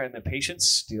still there, and the patients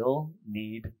still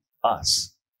need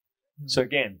us. So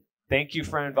again, thank you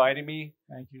for inviting me.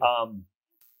 Thank you. I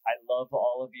love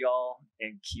all of y'all,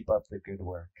 and keep up the good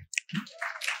work.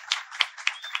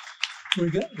 We're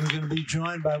going to be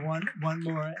joined by one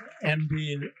more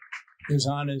MD is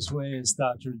on his way. Is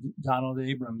Dr. Donald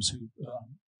Abrams, who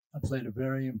played a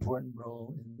very important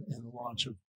role in the launch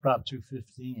of Prop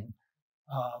 215.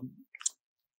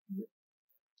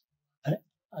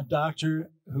 A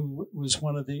doctor who was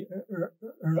one of the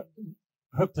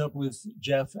hooked up with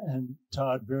Jeff and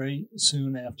Todd very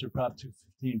soon after Prop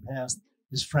 215 passed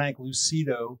is Frank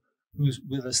Lucido, who's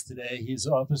with us today. His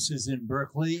office is in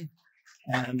Berkeley,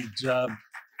 and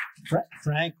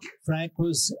Frank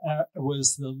was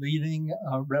the leading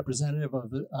representative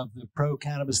of the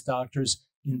pro-cannabis doctors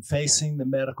in facing the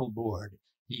medical board.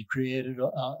 He created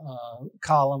a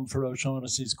column for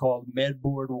O'Shaughnessy's called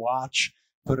MedBoard Watch,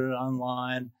 put it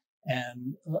online,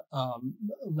 and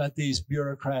let these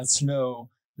bureaucrats know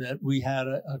that we had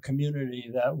a community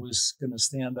that was going to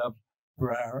stand up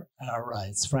for our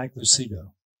rights. Frank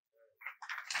Lucido.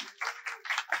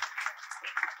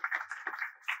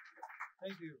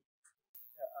 Thank you.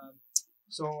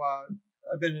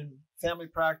 I've been in family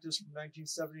practice from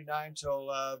 1979 till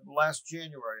last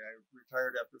January. I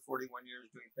retired after 41 years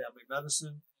doing family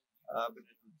medicine. Been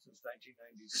in since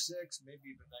 1996,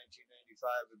 maybe even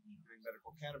 1995. I've been doing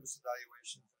medical cannabis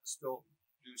evaluations and still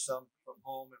do some from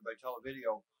home and by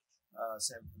televideo.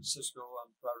 San Francisco,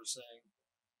 I'm proud of saying,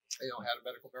 had a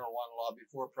medical marijuana law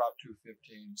before Prop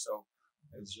 215. So,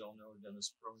 as you all know,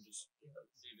 Dennis Prone just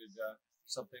needed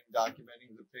something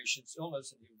documenting the patient's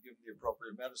illness, and he would give the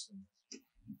appropriate medicine.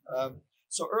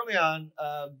 So early on,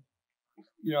 I'll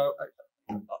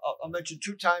mention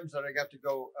 2 times that I got to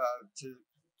go to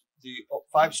the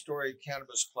 5-story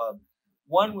cannabis club.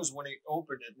 One was when he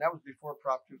opened it, and that was before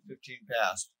Prop 215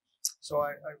 passed. So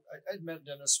I'd met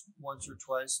Dennis once or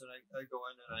twice, and I go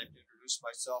in and I introduce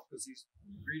myself because he's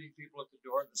greeting people at the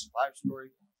door in this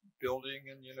 5-story building,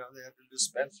 and they had a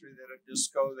dispensary, they had a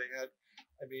disco, they had,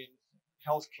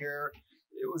 healthcare.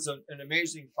 It was an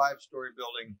amazing 5-story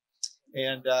building,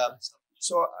 and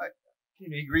so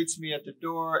he greets me at the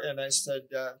door, and I said,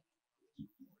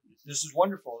 "This is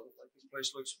wonderful.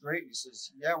 place looks great. He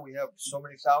says, yeah, we have so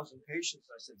many thousand patients.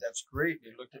 I said, that's great.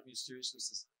 And he looked at me seriously and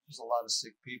says, there's a lot of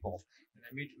sick people. And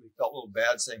I immediately felt a little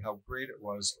bad saying how great it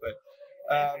was. But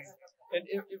and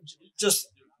it just,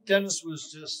 Dennis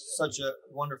was just such a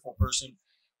wonderful person.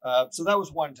 So that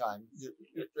was one time.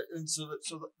 And so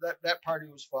that party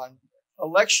was fun.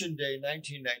 Election day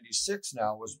 1996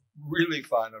 now was really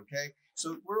fun, okay?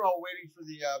 So we're all waiting for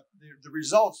the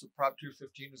results. The Prop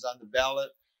 215 is on the ballot.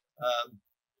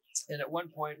 And at one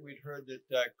point we'd heard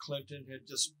that Clinton had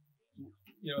just,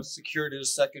 secured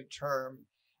his second term.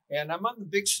 And I'm on the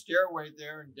big stairway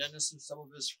there, and Dennis and some of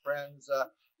his friends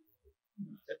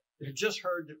had just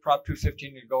heard that Prop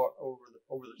 215 would go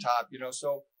over the top,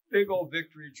 So big old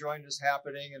victory joined is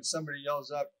happening, and somebody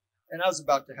yells up, and I was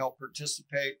about to help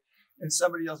participate, and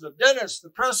somebody yells up, Dennis, the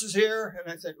press is here.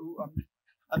 And I said, ooh,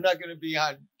 I'm not going to be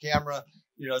on camera,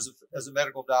 as a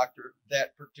medical doctor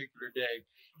that particular day.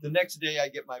 The next day, I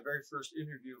get my very first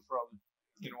interview from,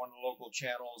 one of the local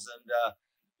channels,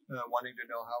 and wanting to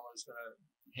know how I was going to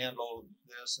handle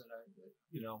this, and I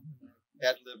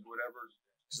ad-lib whatever,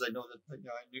 because I know that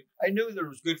I knew there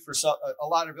was good for a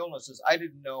lot of illnesses. I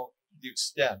didn't know the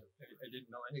extent. I didn't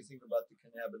know anything about the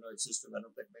cannabinoid system. I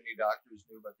don't think many doctors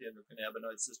knew about the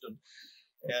endocannabinoid system,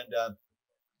 and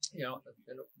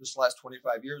in this last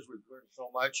 25 years, we've learned so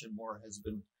much, and more has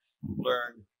been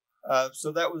learned.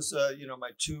 So that was,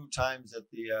 my 2 times at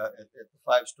the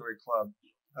 5-Story Club.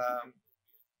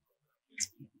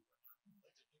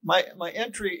 My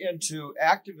entry into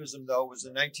activism, though, was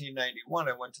in 1991.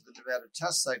 I went to the Nevada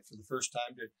test site for the first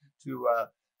time to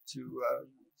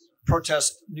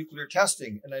protest nuclear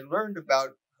testing, and I learned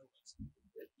about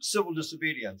civil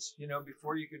disobedience.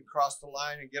 Before you can cross the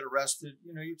line and get arrested,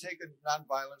 you take a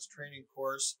nonviolence training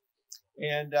course.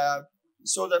 And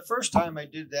so that first time I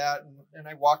did that, and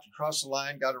I walked across the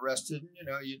line, got arrested. And,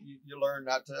 you learn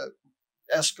not to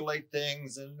escalate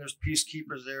things, and there's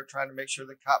peacekeepers there trying to make sure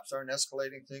the cops aren't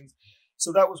escalating things.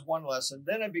 So that was one lesson.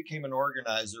 Then I became an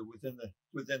organizer within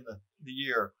the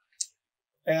year,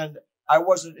 and I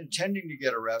wasn't intending to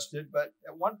get arrested, but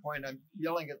at one point I'm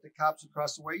yelling at the cops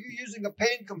across the way, you're using a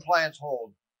pain compliance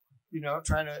hold,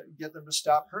 trying to get them to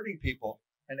stop hurting people.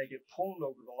 And I get pulled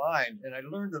over the line, and I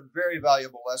learned a very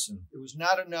valuable lesson. It was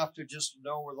not enough to just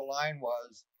know where the line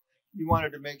was. You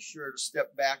wanted to make sure to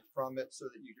step back from it so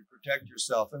that you could protect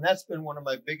yourself. And that's been one of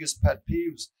my biggest pet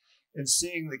peeves in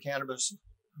seeing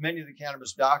many of the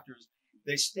cannabis doctors.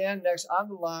 They stand next on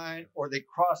the line, or they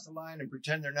cross the line and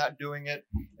pretend they're not doing it.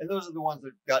 And those are the ones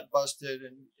that got busted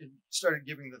and started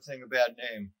giving the thing a bad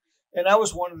name. And I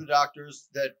was one of the doctors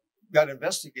that got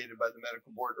investigated by the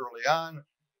medical board early on.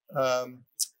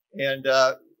 And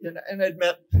I'd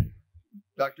met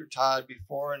Dr. Todd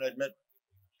before, and I'd met,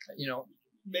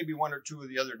 maybe 1 or 2 of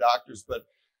the other doctors. But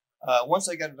once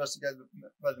I got investigated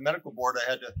by the medical board, I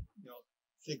had to,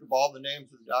 think of all the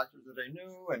names of the doctors that I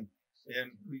knew, and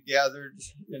we gathered,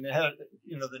 and it had,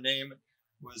 the name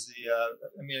was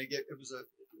it was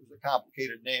a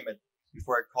complicated name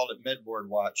before I called it MedBoard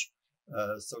Watch,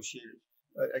 associated.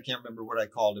 I can't remember what I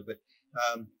called it, but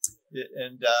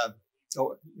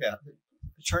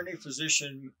Attorney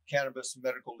Physician Cannabis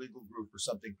Medical Legal Group or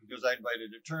something, because I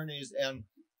invited attorneys and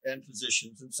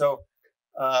physicians. And so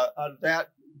out of that,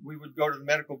 we would go to the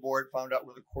medical board, found out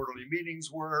where the quarterly meetings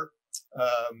were.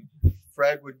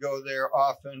 Fred would go there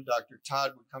often. Dr.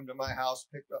 Todd would come to my house,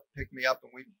 pick me up,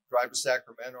 and we'd drive to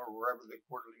Sacramento or wherever the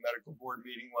quarterly medical board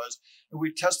meeting was. And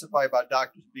we'd testify about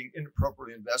doctors being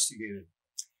inappropriately investigated.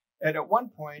 And at one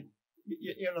point,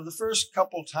 the first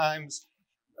couple times,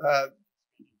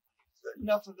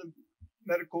 enough of the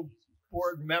medical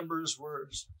board members were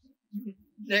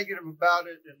negative about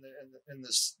it, and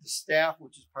the staff,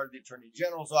 which is part of the Attorney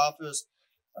General's office,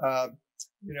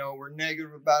 were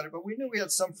negative about it. But we knew we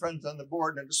had some friends on the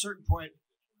board, and at a certain point,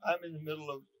 I'm in the middle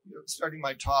of starting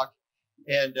my talk,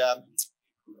 and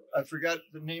I forgot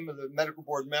the name of the medical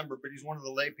board member, but he's one of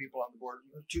the lay people on the board.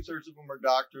 2/3 of them are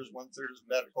doctors, 1/3 is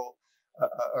medical,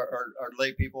 are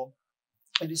lay people.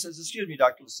 And he says, excuse me,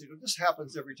 Dr. Lucido, this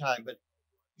happens every time, but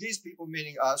these people,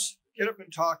 meaning us, get up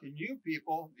and talk, and you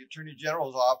people, the Attorney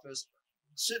General's office,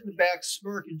 sit in the back,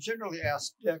 smirk, and generally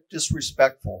act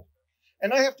disrespectful.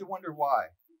 And I have to wonder why.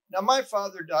 Now, my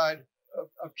father died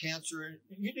of cancer, and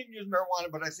he didn't use marijuana,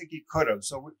 but I think he could have.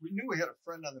 So we knew we had a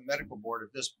friend on the medical board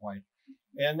at this point.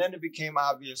 And then it became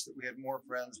obvious that we had more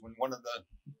friends when one of the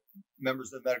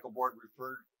members of the medical board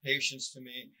referred patients to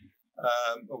me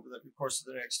over the course of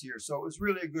the next year. So it was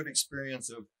really a good experience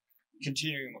of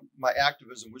continuing my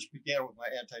activism, which began with my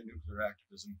anti-nuclear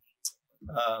activism.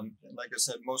 And like I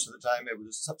said, most of the time it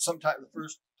was the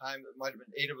first time it might have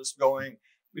been 8 of us going.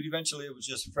 but eventually it was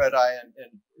just Fred, I,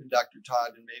 and Dr.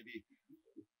 Todd, and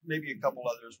maybe a couple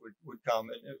others would come,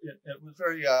 and it was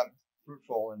very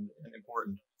fruitful and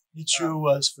important. It sure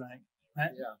was, Frank.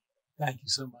 Yeah. Thank you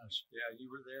so much. Yeah, you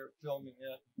were there filming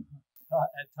it.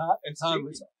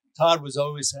 Todd was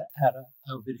always had a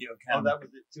video camera. Oh, that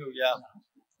was it too.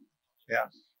 Yeah.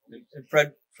 And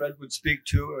Fred would speak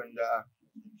too, and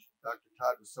Dr.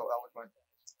 Todd was so eloquent.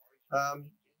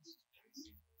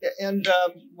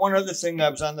 One other thing, I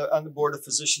was on the board of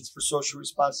Physicians for Social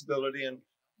Responsibility, and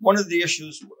one of the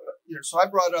issues, so I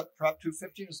brought up Prop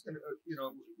 215.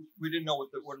 We didn't know what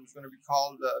it was going to be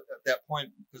called at that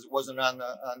point because it wasn't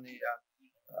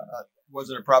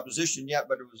wasn't a proposition yet,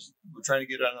 but we're trying to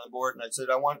get it on the board. And I said,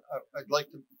 I'd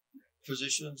like the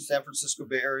physicians, San Francisco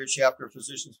Bay Area chapter of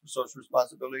Physicians for Social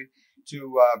Responsibility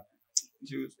to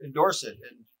endorse it.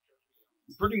 And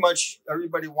pretty much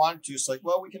everybody wanted to. It's like,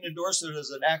 well, we can endorse it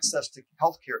as an access to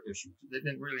healthcare issue. They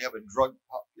didn't really have a drug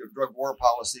war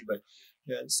policy, but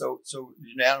so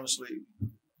unanimously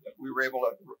we were able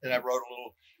to. And I wrote a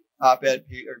little op-ed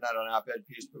piece, or not an op-ed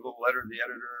piece, but a little letter to the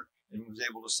editor, and was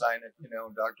able to sign it.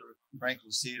 Dr. Frank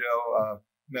Lucido,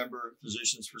 member of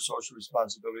Physicians for Social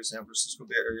Responsibility, San Francisco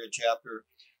Bay Area chapter.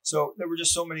 So there were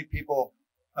just so many people.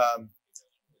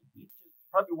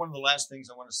 Probably one of the last things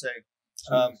I want to say.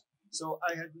 So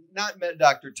I had not met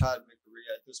Dr. Todd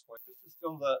Mikuriya at this point. This is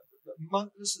still the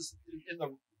month. This is in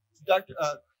the Dr.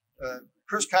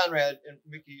 Chris Conrad and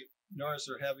Mickey Norris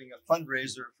are having a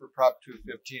fundraiser for Prop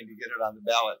 215 to get it on the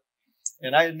ballot.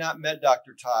 And I had not met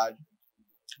Dr. Todd,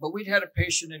 but we'd had a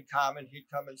patient in common. He'd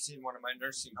come and seen one of my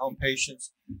nursing home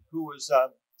patients who was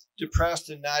depressed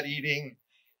and not eating,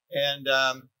 and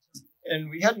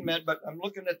we hadn't met. But I'm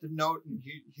looking at the note, and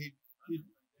he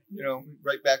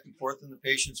right back and forth in the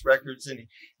patient's records, and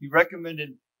he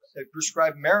recommended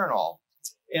prescribed Marinol.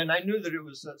 And I knew that it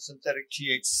was a synthetic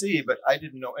THC, but I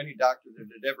didn't know any doctor that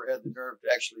had ever had the nerve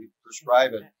to actually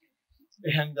prescribe it.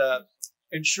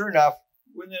 And sure enough,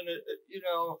 within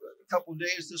a couple of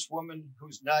days, this woman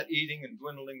who's not eating and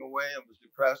dwindling away and was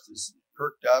depressed is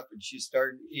perked up, and she's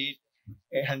starting to eat.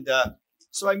 And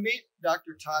so I meet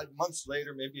Dr. Todd months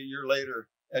later, maybe a year later,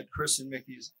 at Chris and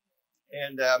Mickey's,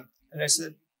 and I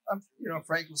said, I'm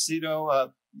Frank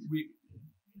Lucido,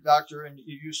 doctor, and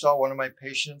you saw one of my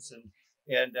patients and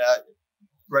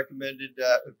recommended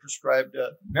prescribed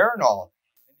Marinol.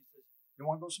 And he said, you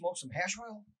want to go smoke some hash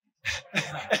oil?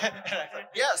 And I said,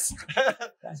 yes.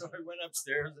 So I went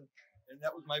upstairs, and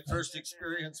that was my first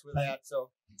experience with that. So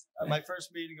my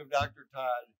first meeting of Dr.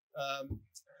 Todd,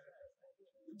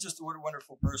 just a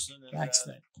wonderful person. And,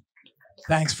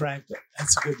 Thanks, Frank.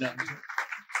 That's a good number.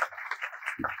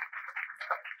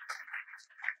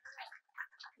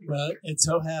 Well, it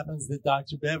so happens that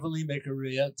Dr. Beverly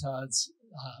Mikuriya, Todd's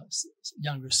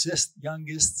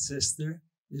youngest sister,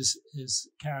 is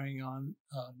carrying on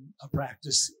a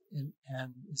practice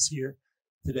and is here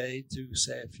today to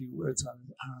say a few words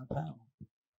on our panel.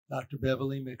 Dr.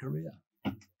 Beverly Mikuriya.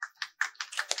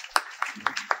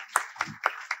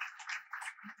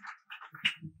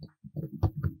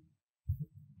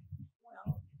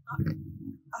 Well,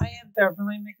 I am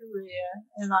Beverly Mikuriya,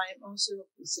 and I am also a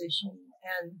physician.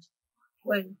 And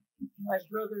when my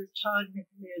brother Todd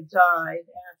Mikuriya died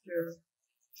after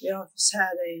the office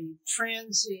had a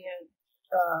transient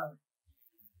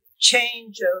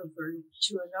changeover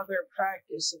to another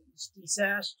practice, it was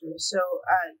disastrous. So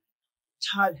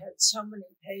Todd had so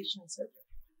many patients that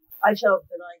I felt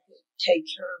that I could take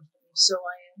care of them. So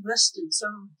I enlisted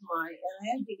some of and I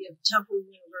had to give Temple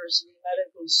University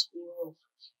Medical School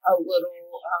a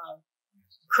little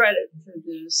credit for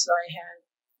this. I had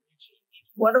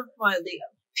one of the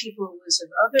people who was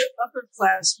an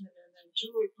upperclassman, and then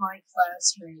two of my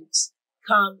classmates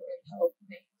come and help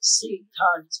me see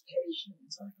Todd's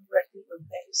patients on a regular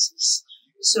basis.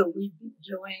 So we've been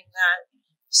doing that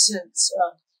since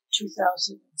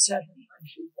 2007 when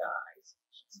he died.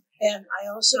 And I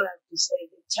also have to say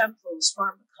that Temple's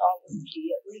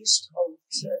pharmacology at least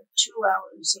holds 2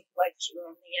 hours of lecture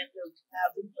on the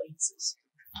endocannabinoid system.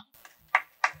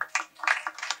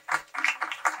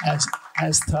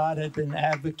 As Todd had been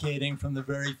advocating from the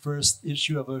very first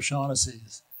issue of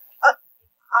O'Shaughnessy's.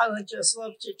 I would just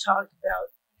love to talk about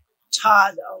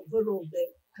Todd a little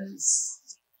bit,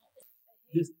 because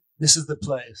this is the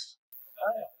place.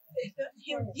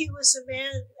 He was a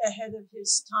man ahead of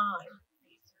his time.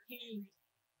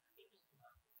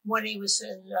 When he was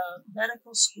in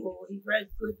medical school, he read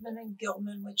Goodman and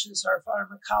Gilman, which is our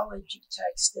pharmacology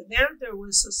text. And there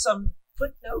was some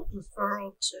footnote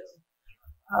referral to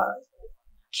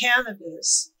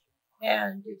cannabis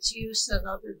and its use in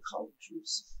other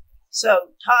cultures.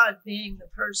 So Todd, being the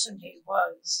person he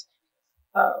was,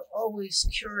 always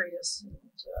curious and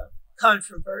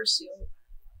controversial,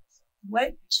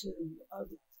 went to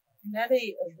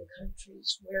many of the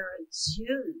countries where it's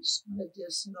used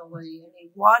medicinally, and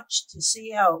he watched to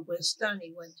see how it was done.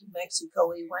 He went to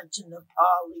Mexico, he went to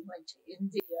Nepal, he went to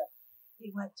India,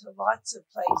 he went to lots of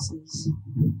places.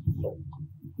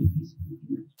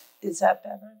 Is that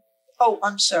better? Oh,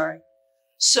 I'm sorry.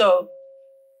 So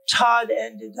Todd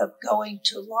ended up going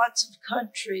to lots of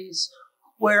countries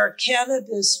where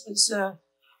cannabis was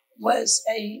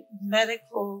a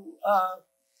medical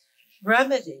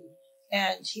remedy,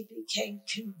 and he became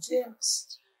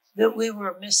convinced that we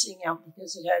were missing out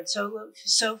because it had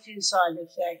so few side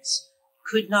effects,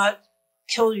 could not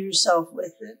kill yourself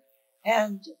with it,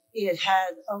 and it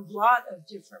had a lot of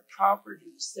different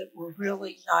properties that were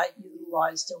really not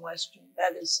utilized in Western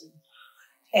medicine.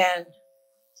 And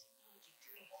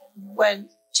when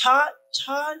Todd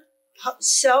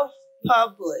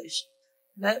self-published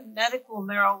medical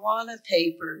marijuana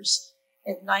papers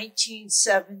in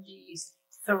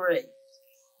 1973,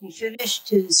 he finished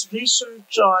his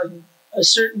research on a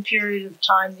certain period of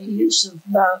time, the use of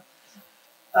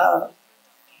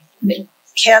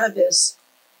cannabis,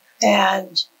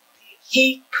 and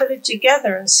he put it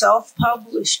together and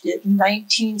self-published it in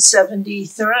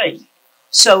 1973.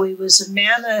 So he was a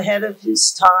man ahead of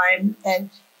his time,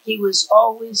 and he was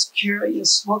always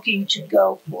curious, looking to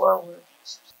go forward.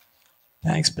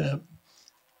 Thanks, Bev.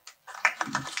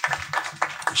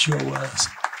 Sure was.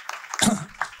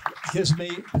 It gives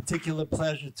me particular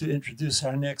pleasure to introduce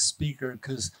our next speaker,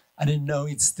 because I didn't know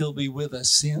he'd still be with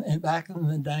us. And back in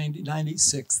the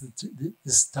 96,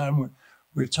 this time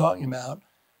we're talking about,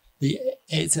 the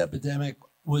AIDS epidemic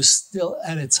was still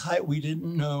at its height. We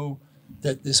didn't know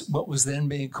that this, what was then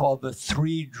being called the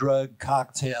 3-drug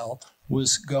cocktail,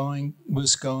 was going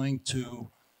to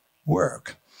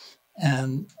work.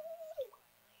 And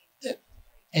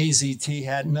AZT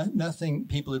had nothing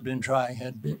people had been trying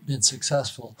had been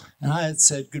successful. And I had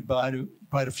said goodbye to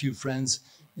quite a few friends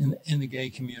in the gay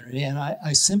community. And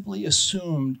I simply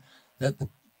assumed that the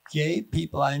gay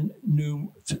people I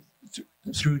knew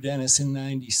through Dennis in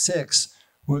 96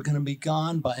 were going to be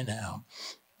gone by now.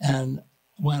 And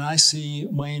when I see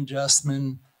Wayne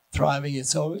Justman thriving,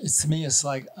 it's to me, it's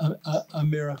like a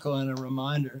miracle and a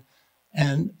reminder.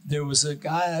 And there was a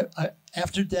guy,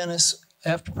 after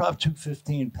Prop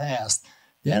 215 passed,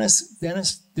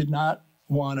 Dennis did not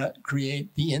want to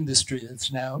create the industry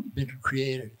that's now been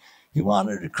created. He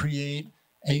wanted to create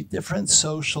a different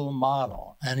social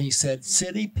model. And he said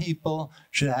city people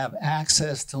should have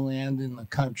access to land in the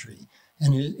country.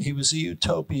 And he was a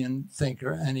utopian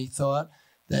thinker, and he thought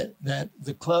that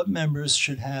the club members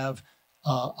should have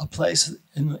a place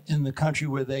in the country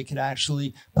where they could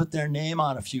actually put their name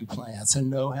on a few plants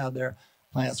and know how their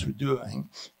plants were doing.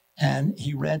 And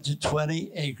he rented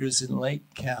 20 acres in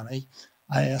Lake County.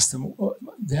 I asked him,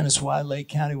 Dennis, why Lake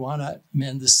County? Why not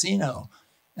Mendocino?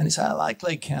 And he said, I like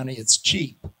Lake County, it's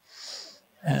cheap.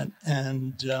 And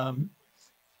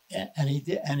he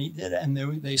did, and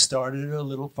they started a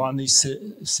little farm. These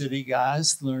city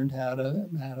guys learned how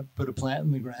to put a plant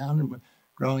in the ground and were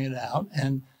growing it out.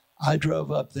 And I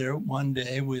drove up there one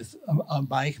day with a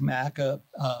Mike Mack, a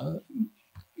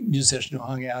musician who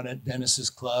hung out at Dennis's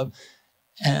club,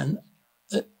 and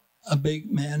a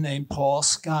big man named Paul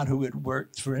Scott, who had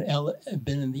worked been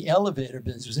in the elevator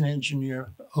business. He was an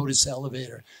engineer, Otis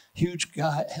Elevator, huge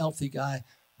guy, healthy guy,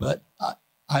 but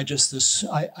I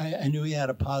knew he had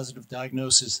a positive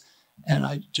diagnosis, and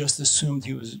I just assumed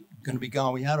he was going to be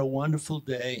gone. We had a wonderful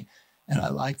day, and I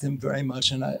liked him very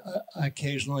much, and I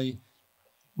occasionally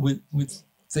would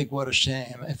think, what a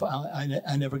shame. If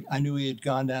I knew he had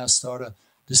gone down to start a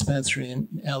dispensary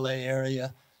in L.A.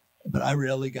 area, but I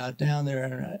rarely got down there,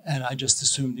 and I just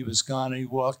assumed he was gone. And he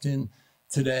walked in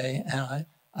today, and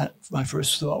my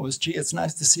first thought was, gee, it's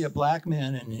nice to see a black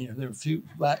man in here. There were few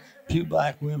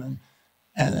black women.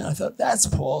 And then I thought, that's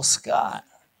Paul Scott.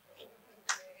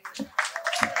 I'm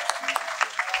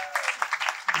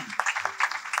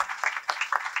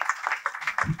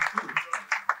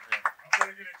going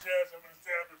to get a chance. I'm going to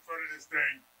stand up in front of this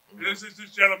thing. And as this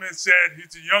gentleman said,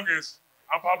 he's the youngest.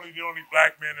 I'm probably the only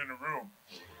black man in the room.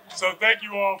 So thank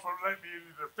you all for letting me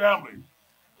into the family.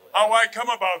 How I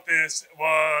come about this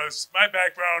was, my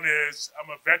background is, I'm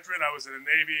a veteran. I was in the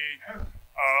Navy.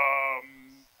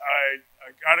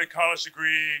 I got a college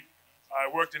degree. I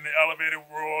worked in the elevator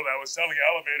world. I was selling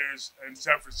elevators in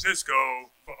San Francisco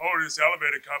for Otis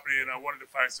Elevator Company, and I wanted to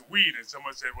find some weed. And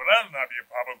someone said, well, that'll not be a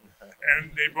problem.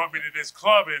 And they brought me to this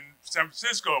club in San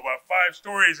Francisco, about 5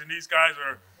 stories, and these guys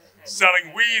are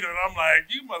selling weed, and I'm like,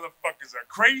 you motherfuckers are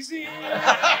crazy.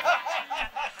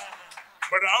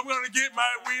 But I'm gonna get my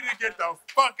weed and get the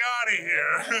fuck out of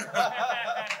here.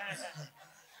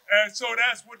 And so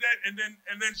that's what that, and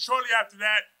then shortly after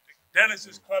that,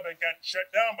 Dennis's club had got shut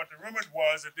down, but the rumor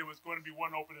was that there was going to be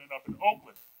one opening up in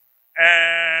Oakland.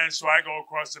 And so I go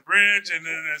across the bridge, and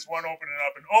then there's one opening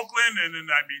up in Oakland, and then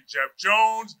I meet Jeff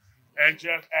Jones, and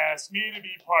Jeff asked me to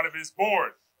be part of his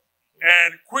board.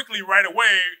 And quickly, right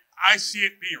away, I see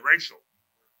it being racial.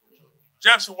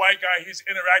 Jeff's a white guy, he's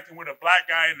interacting with a black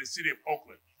guy in the city of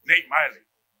Oakland, Nate Miley.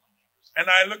 And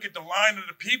I look at the line of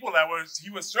the people that he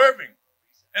was serving,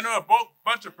 and there were a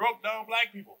bunch of broke down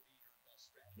black people.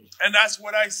 And that's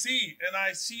what I see. And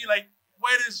I see, like,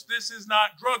 this is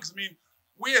not drugs. I mean,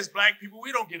 we as black people,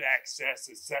 we don't get access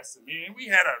to sesame. And we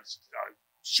had a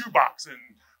shoebox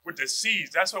with the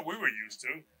seeds. That's what we were used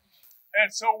to.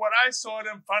 And so when I saw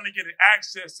them finally getting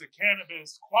access to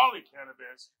cannabis, quality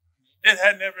cannabis, it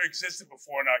had never existed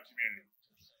before in our community.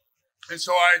 And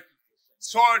so I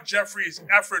saw Jeffrey's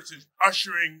efforts in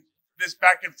ushering this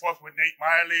back and forth with Nate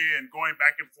Miley and going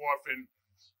back and forth and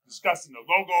discussing the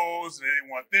logos, and they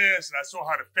didn't want this, and I saw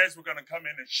how the feds were going to come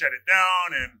in and shut it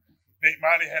down, and Nate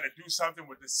Miley had to do something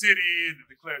with the city to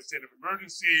declare a state of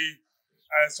emergency.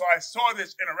 And so I saw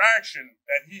this interaction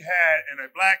that he had in a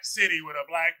black city with a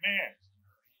black man.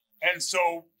 And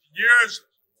so a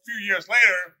few years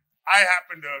later, I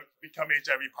happen to become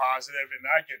HIV positive and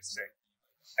I get sick.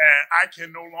 And I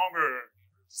can no longer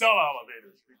sell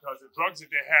elevators because the drugs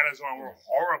that they had us on were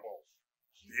horrible.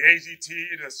 The AZT,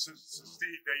 the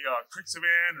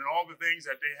Crixavan, and all the things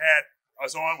that they had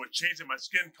us on were changing my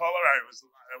skin color. I was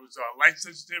light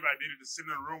sensitive. I needed to sit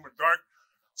in a room with dark.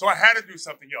 So I had to do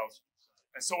something else.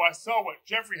 And so I saw what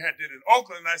Jeffrey had did in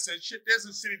Oakland, and I said, shit, there's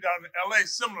a city down in LA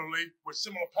similarly with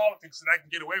similar politics that I can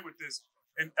get away with this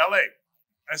in LA.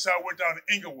 And so I went down to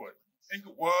Inglewood.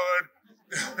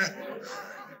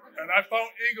 And I found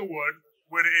Inglewood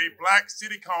with a black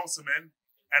city councilman,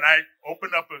 and I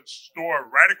opened up a store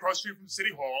right across the street from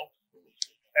City Hall,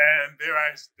 and there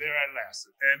I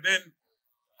lasted. And then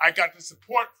I got the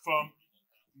support from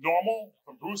NORML,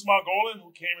 from Bruce Margolin,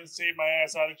 who came and saved my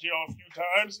ass out of jail a few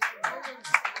times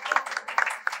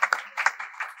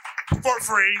for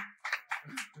free.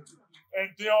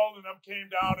 And Dill and them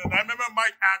came down, and I remember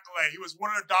Mike Ackley. He was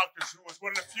one of the doctors who was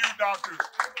one of the few doctors.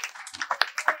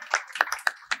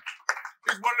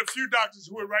 He was one of the few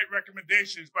doctors who would write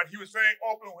recommendations, but he was very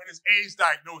open with his AIDS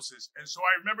diagnosis. And so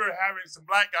I remember having some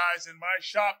black guys in my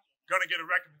shop gonna get a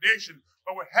recommendation,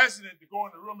 but were hesitant to go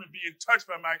in the room and be in touch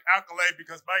by Mike Ackley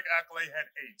because Mike Ackley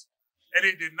had AIDS. And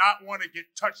they did not want to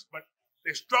get touched, but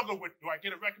they struggled with, do I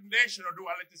get a recommendation or do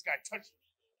I let this guy touch me?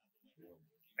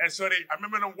 And so I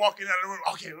remember them walking out of the room,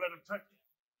 okay, let him touch me.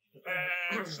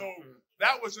 And so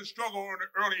that was a struggle in the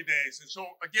early days. And so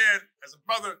again, as a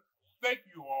brother, thank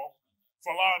you all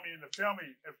for allowing me in the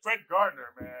family. And Fred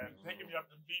Gardner, man, taking me up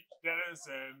to meet Dennis,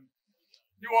 and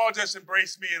you all just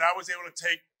embraced me, and I was able to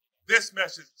take this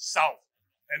message south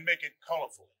and make it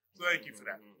colorful. So thank you for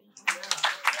that.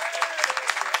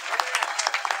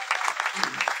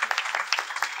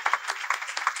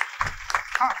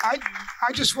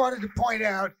 I just wanted to point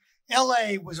out,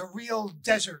 LA was a real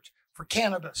desert for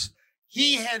cannabis.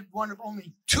 He had one of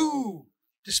only 2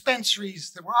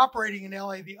 dispensaries that were operating in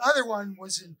LA. The other one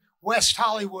was in West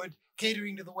Hollywood,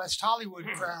 catering to the West Hollywood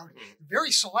crowd.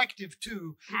 Very selective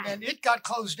too, and it got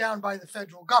closed down by the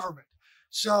federal government.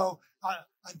 So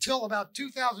until about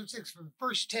 2006, for the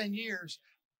first 10 years,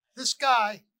 this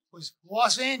guy was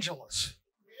Los Angeles.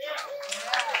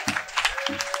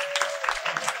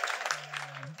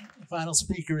 The final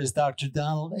speaker is Dr.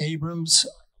 Donald Abrams.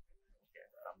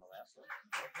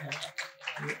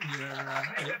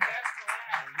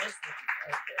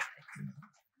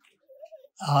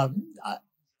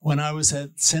 When I was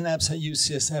at Synapse at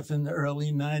UCSF in the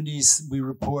early 90s, we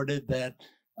reported that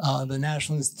the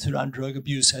National Institute on Drug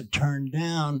Abuse had turned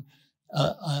down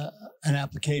an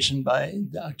application by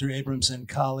Dr. Abrams and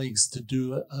colleagues to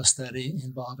do a study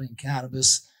involving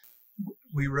cannabis.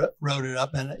 We wrote it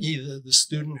up, and either the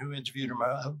student who interviewed him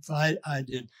or I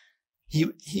did,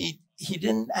 he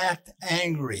didn't act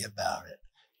angry about it.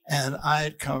 And I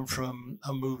had come from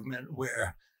a movement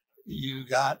where you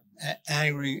got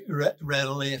angry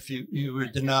readily if you were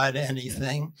denied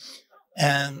anything.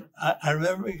 And I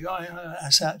remember going, I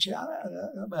said, gee, I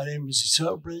don't know about him. He's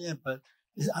so brilliant, but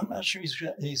I'm not sure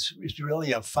he's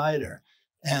really a fighter.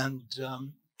 And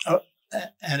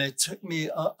it took me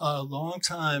a long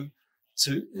time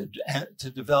to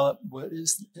develop what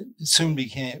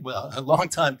a long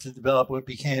time to develop what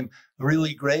became a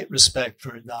really great respect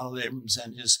for Donald Abrams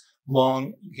and his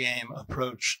long game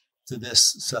approach to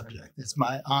this subject. It's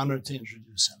my honor to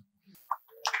introduce him.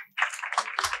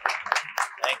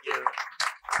 Thank you.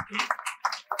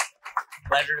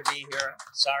 Pleasure to be here.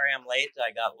 Sorry I'm late.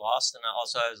 I got lost, and I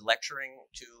was lecturing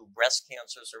to breast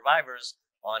cancer survivors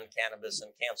on cannabis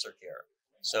and cancer care.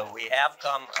 So we have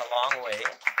come a long way.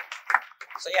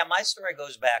 So yeah, my story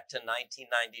goes back to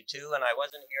 1992, and I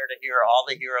wasn't here to hear all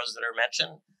the heroes that are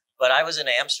mentioned, but I was in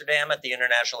Amsterdam at the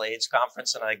International AIDS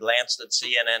Conference, and I glanced at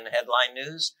CNN headline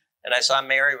news, and I saw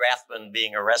Mary Rathbun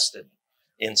being arrested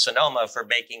in Sonoma for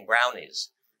baking brownies.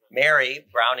 Mary,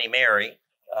 Brownie Mary,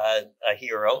 a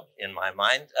hero in my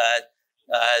mind,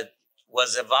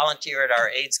 was a volunteer at our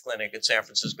AIDS clinic at San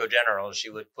Francisco General. She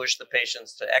would push the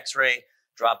patients to x-ray,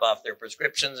 drop off their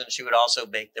prescriptions, and she would also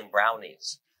bake them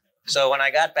brownies. So when I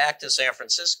got back to San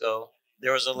Francisco,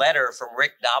 there was a letter from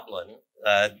Rick Doblin,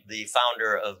 the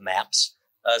founder of MAPS,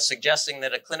 suggesting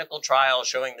that a clinical trial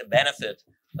showing the benefit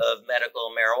of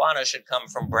medical marijuana should come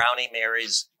from Brownie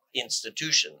Mary's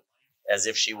institution, as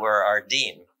if she were our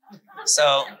dean.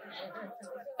 So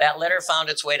that letter found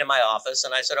its way to my office,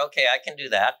 and I said, okay, I can do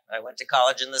that. I went to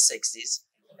college in the 60s.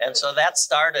 And so that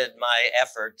started my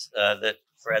effort that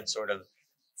Fred sort of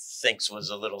thinks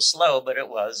was a little slow, but it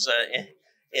was.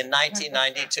 In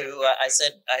 1992, I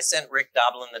sent Rick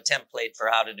Doblin the template for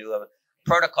how to do a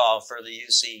protocol for the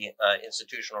UC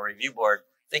Institutional Review Board,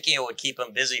 thinking it would keep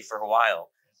him busy for a while.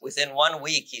 Within 1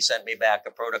 week, he sent me back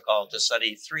a protocol to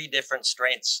study 3 different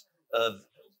strengths of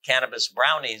cannabis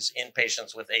brownies in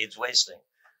patients with AIDS wasting.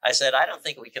 I said, I don't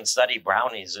think we can study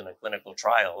brownies in a clinical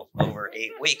trial over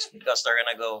 8 weeks because they're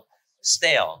going to go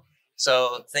stale.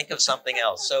 So think of something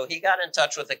else. So he got in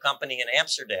touch with a company in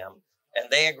Amsterdam,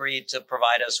 and they agreed to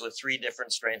provide us with 3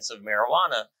 different strains of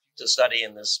marijuana to study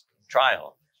in this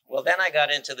trial. Well, then I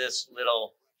got into this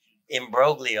little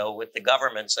imbroglio with the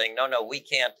government saying, no, we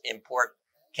can't import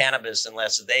cannabis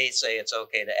unless they say it's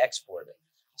okay to export it.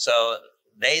 So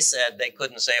they said they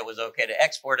couldn't say it was okay to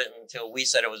export it until we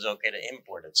said it was okay to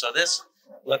import it. So this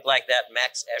looked like that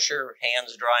Max Escher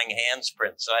hands drawing hands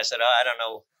print. So I said, I don't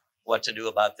know what to do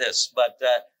about this. But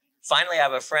finally, I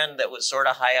have a friend that was sort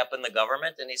of high up in the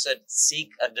government, and he said,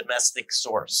 seek a domestic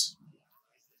source.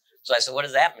 So I said, what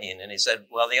does that mean? And he said,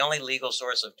 well, the only legal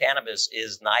source of cannabis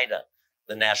is NIDA,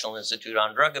 the National Institute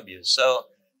on Drug Abuse.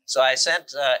 So I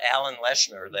sent Alan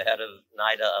Leshner, the head of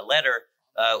NIDA, a letter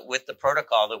with the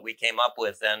protocol that we came up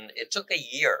with. And it took a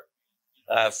year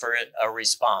for a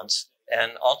response.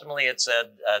 And ultimately, it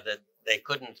said that they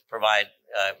couldn't provide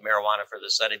marijuana for the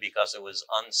study because it was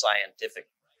unscientific.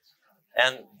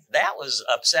 And that was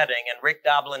upsetting. And Rick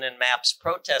Doblin and MAPS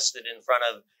protested in front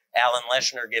of Alan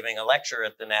Leshner giving a lecture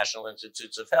at the National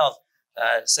Institutes of Health,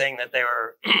 saying that they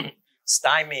were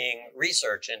stymieing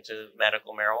research into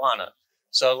medical marijuana.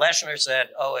 So Leshner said,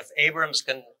 if Abrams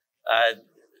can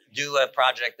do a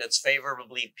project that's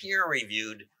favorably peer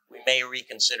reviewed, we may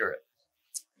reconsider it.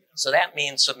 So that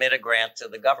means submit a grant to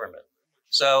the government.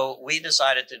 So we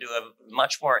decided to do a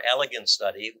much more elegant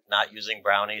study, not using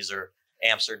brownies or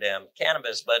Amsterdam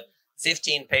cannabis, but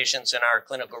 15 patients in our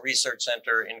clinical research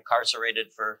center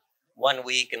incarcerated for 1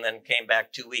 week and then came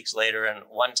back 2 weeks later. And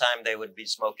one time they would be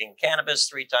smoking cannabis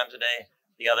 3 times a day,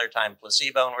 the other time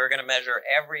placebo. And we were going to measure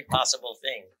every possible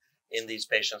thing in these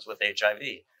patients with HIV.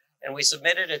 And we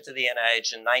submitted it to the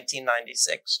NIH in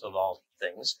 1996, of all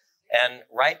things. And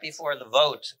right before the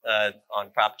vote on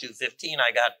Prop 215,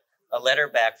 I got a letter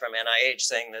back from NIH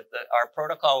saying that our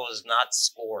protocol was not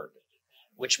scored,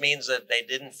 which means that they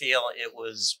didn't feel it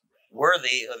was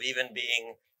worthy of even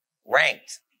being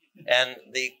ranked. And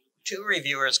the 2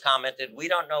 reviewers commented, we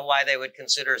don't know why they would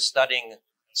consider studying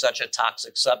such a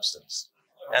toxic substance.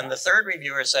 And the 3rd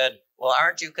reviewer said, well,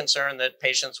 aren't you concerned that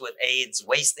patients with AIDS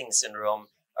wasting syndrome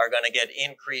are going to get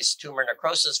increased tumor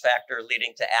necrosis factor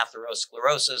leading to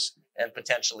atherosclerosis and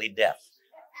potentially death?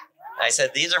 I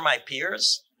said, these are my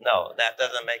peers? No, that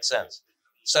doesn't make sense.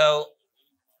 So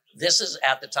this is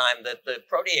at the time that the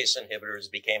protease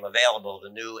inhibitors became available, the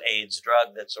new AIDS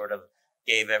drug that sort of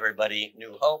gave everybody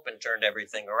new hope and turned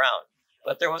everything around.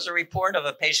 But there was a report of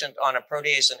a patient on a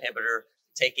protease inhibitor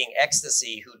taking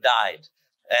ecstasy who died.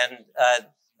 And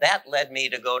that led me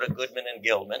to go to Goodman and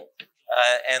Gilman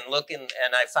and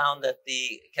and I found that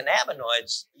the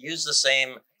cannabinoids use the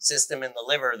same system in the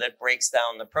liver that breaks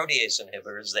down the protease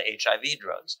inhibitors, the HIV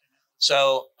drugs.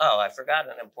 So, I forgot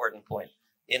an important point.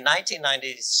 In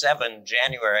 1997,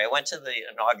 January, I went to the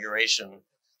inauguration.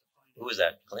 Who was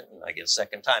that? Clinton, I guess,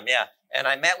 2nd time. Yeah. And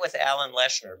I met with Alan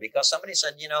Leshner because somebody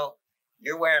said,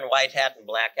 you're wearing white hat and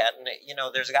black hat, and,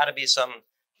 there's got to be some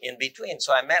in between.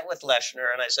 So I met with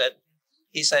Leshner and I said,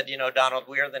 he said, you know, Donald,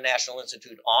 we are the National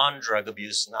Institute on Drug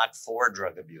Abuse, not for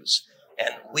drug abuse.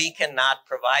 And we cannot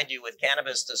provide you with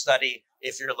cannabis to study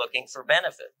if you're looking for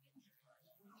benefit.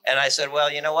 And I said,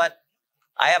 well, you know what?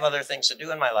 I have other things to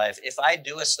do in my life. If I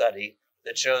do a study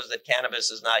that shows that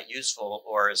cannabis is not useful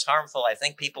or is harmful, I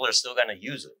think people are still going to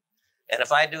use it. And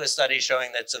if I do a study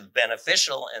showing that it's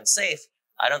beneficial and safe,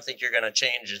 I don't think you're going to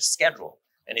change its schedule.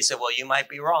 And he said, well, you might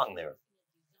be wrong there.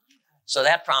 So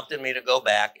that prompted me to go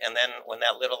back. And then when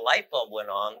that little light bulb went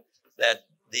on, that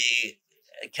the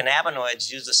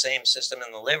cannabinoids use the same system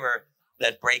in the liver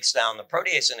that breaks down the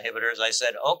protease inhibitors, I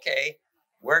said, okay,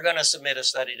 we're going to submit a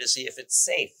study to see if it's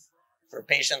safe for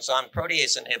patients on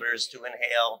protease inhibitors to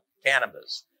inhale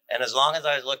cannabis. And as long as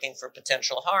I was looking for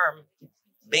potential harm,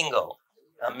 bingo,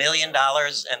 $1 million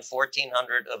and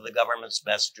 1,400 of the government's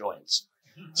best joints.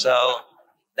 So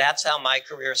that's how my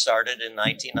career started in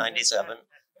 1997.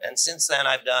 And since then,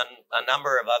 I've done a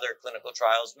number of other clinical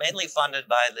trials, mainly funded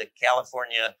by the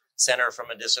California Center for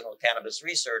Medicinal Cannabis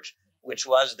Research, which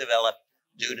was developed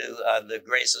due to the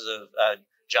graces of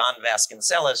John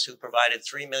Vasconcellos, who provided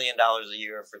 $3 million a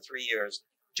year for 3 years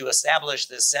to establish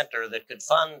this center that could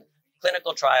fund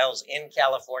clinical trials in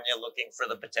California looking for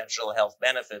the potential health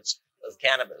benefits of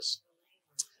cannabis.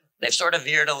 They've sort of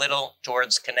veered a little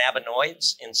towards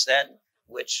cannabinoids instead,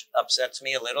 which upsets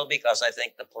me a little because I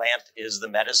think the plant is the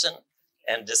medicine,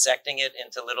 and dissecting it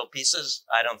into little pieces,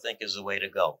 I don't think is the way to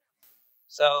go.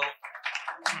 So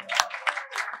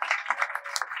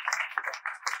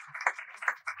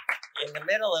in the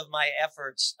middle of my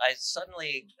efforts, I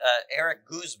suddenly, Eric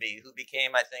Gooseby, who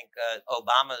became, I think,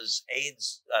 Obama's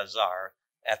AIDS czar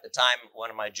at the time, one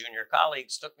of my junior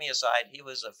colleagues, took me aside. He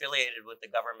was affiliated with the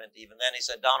government even then. He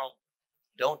said, Donald,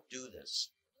 don't do this.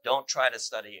 Don't try to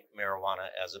study marijuana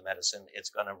as a medicine.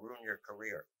 It's going to ruin your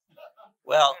career.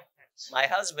 Well, my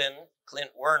husband,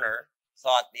 Clint Werner,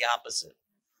 thought the opposite.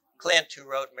 Clint, who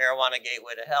wrote Marijuana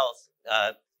Gateway to Health,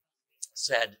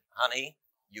 said, honey,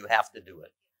 you have to do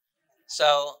it.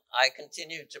 So I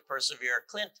continued to persevere.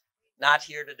 Clint, not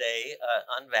here today,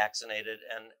 unvaccinated,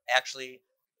 and actually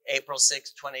April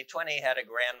 6, 2020, had a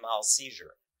grand mal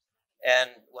seizure. And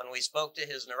when we spoke to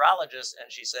his neurologist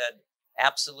and she said,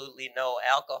 absolutely no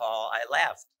alcohol, I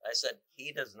laughed. I said,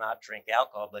 he does not drink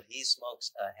alcohol, but he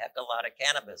smokes a heck of a lot of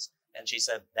cannabis. And she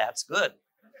said, that's good.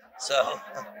 So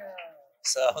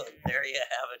there you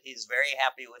have it. He's very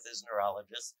happy with his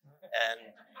neurologist.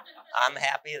 And I'm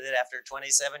happy that after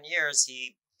 27 years,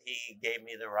 he gave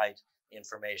me the right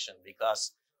information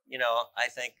because, you know, I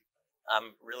think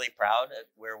I'm really proud at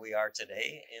where we are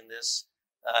today in this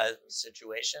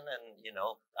situation. And, you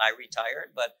know, I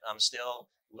retired, but I'm still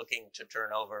looking to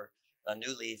turn over a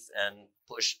new leaf and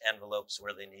push envelopes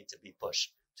where they need to be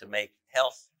pushed to make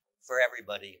health for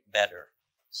everybody better.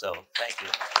 So thank you.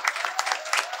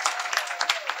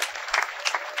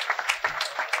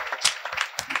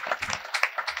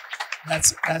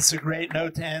 That's a great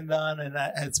note to end on, and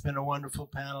it's been a wonderful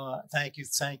panel. Thank you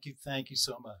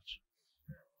so much.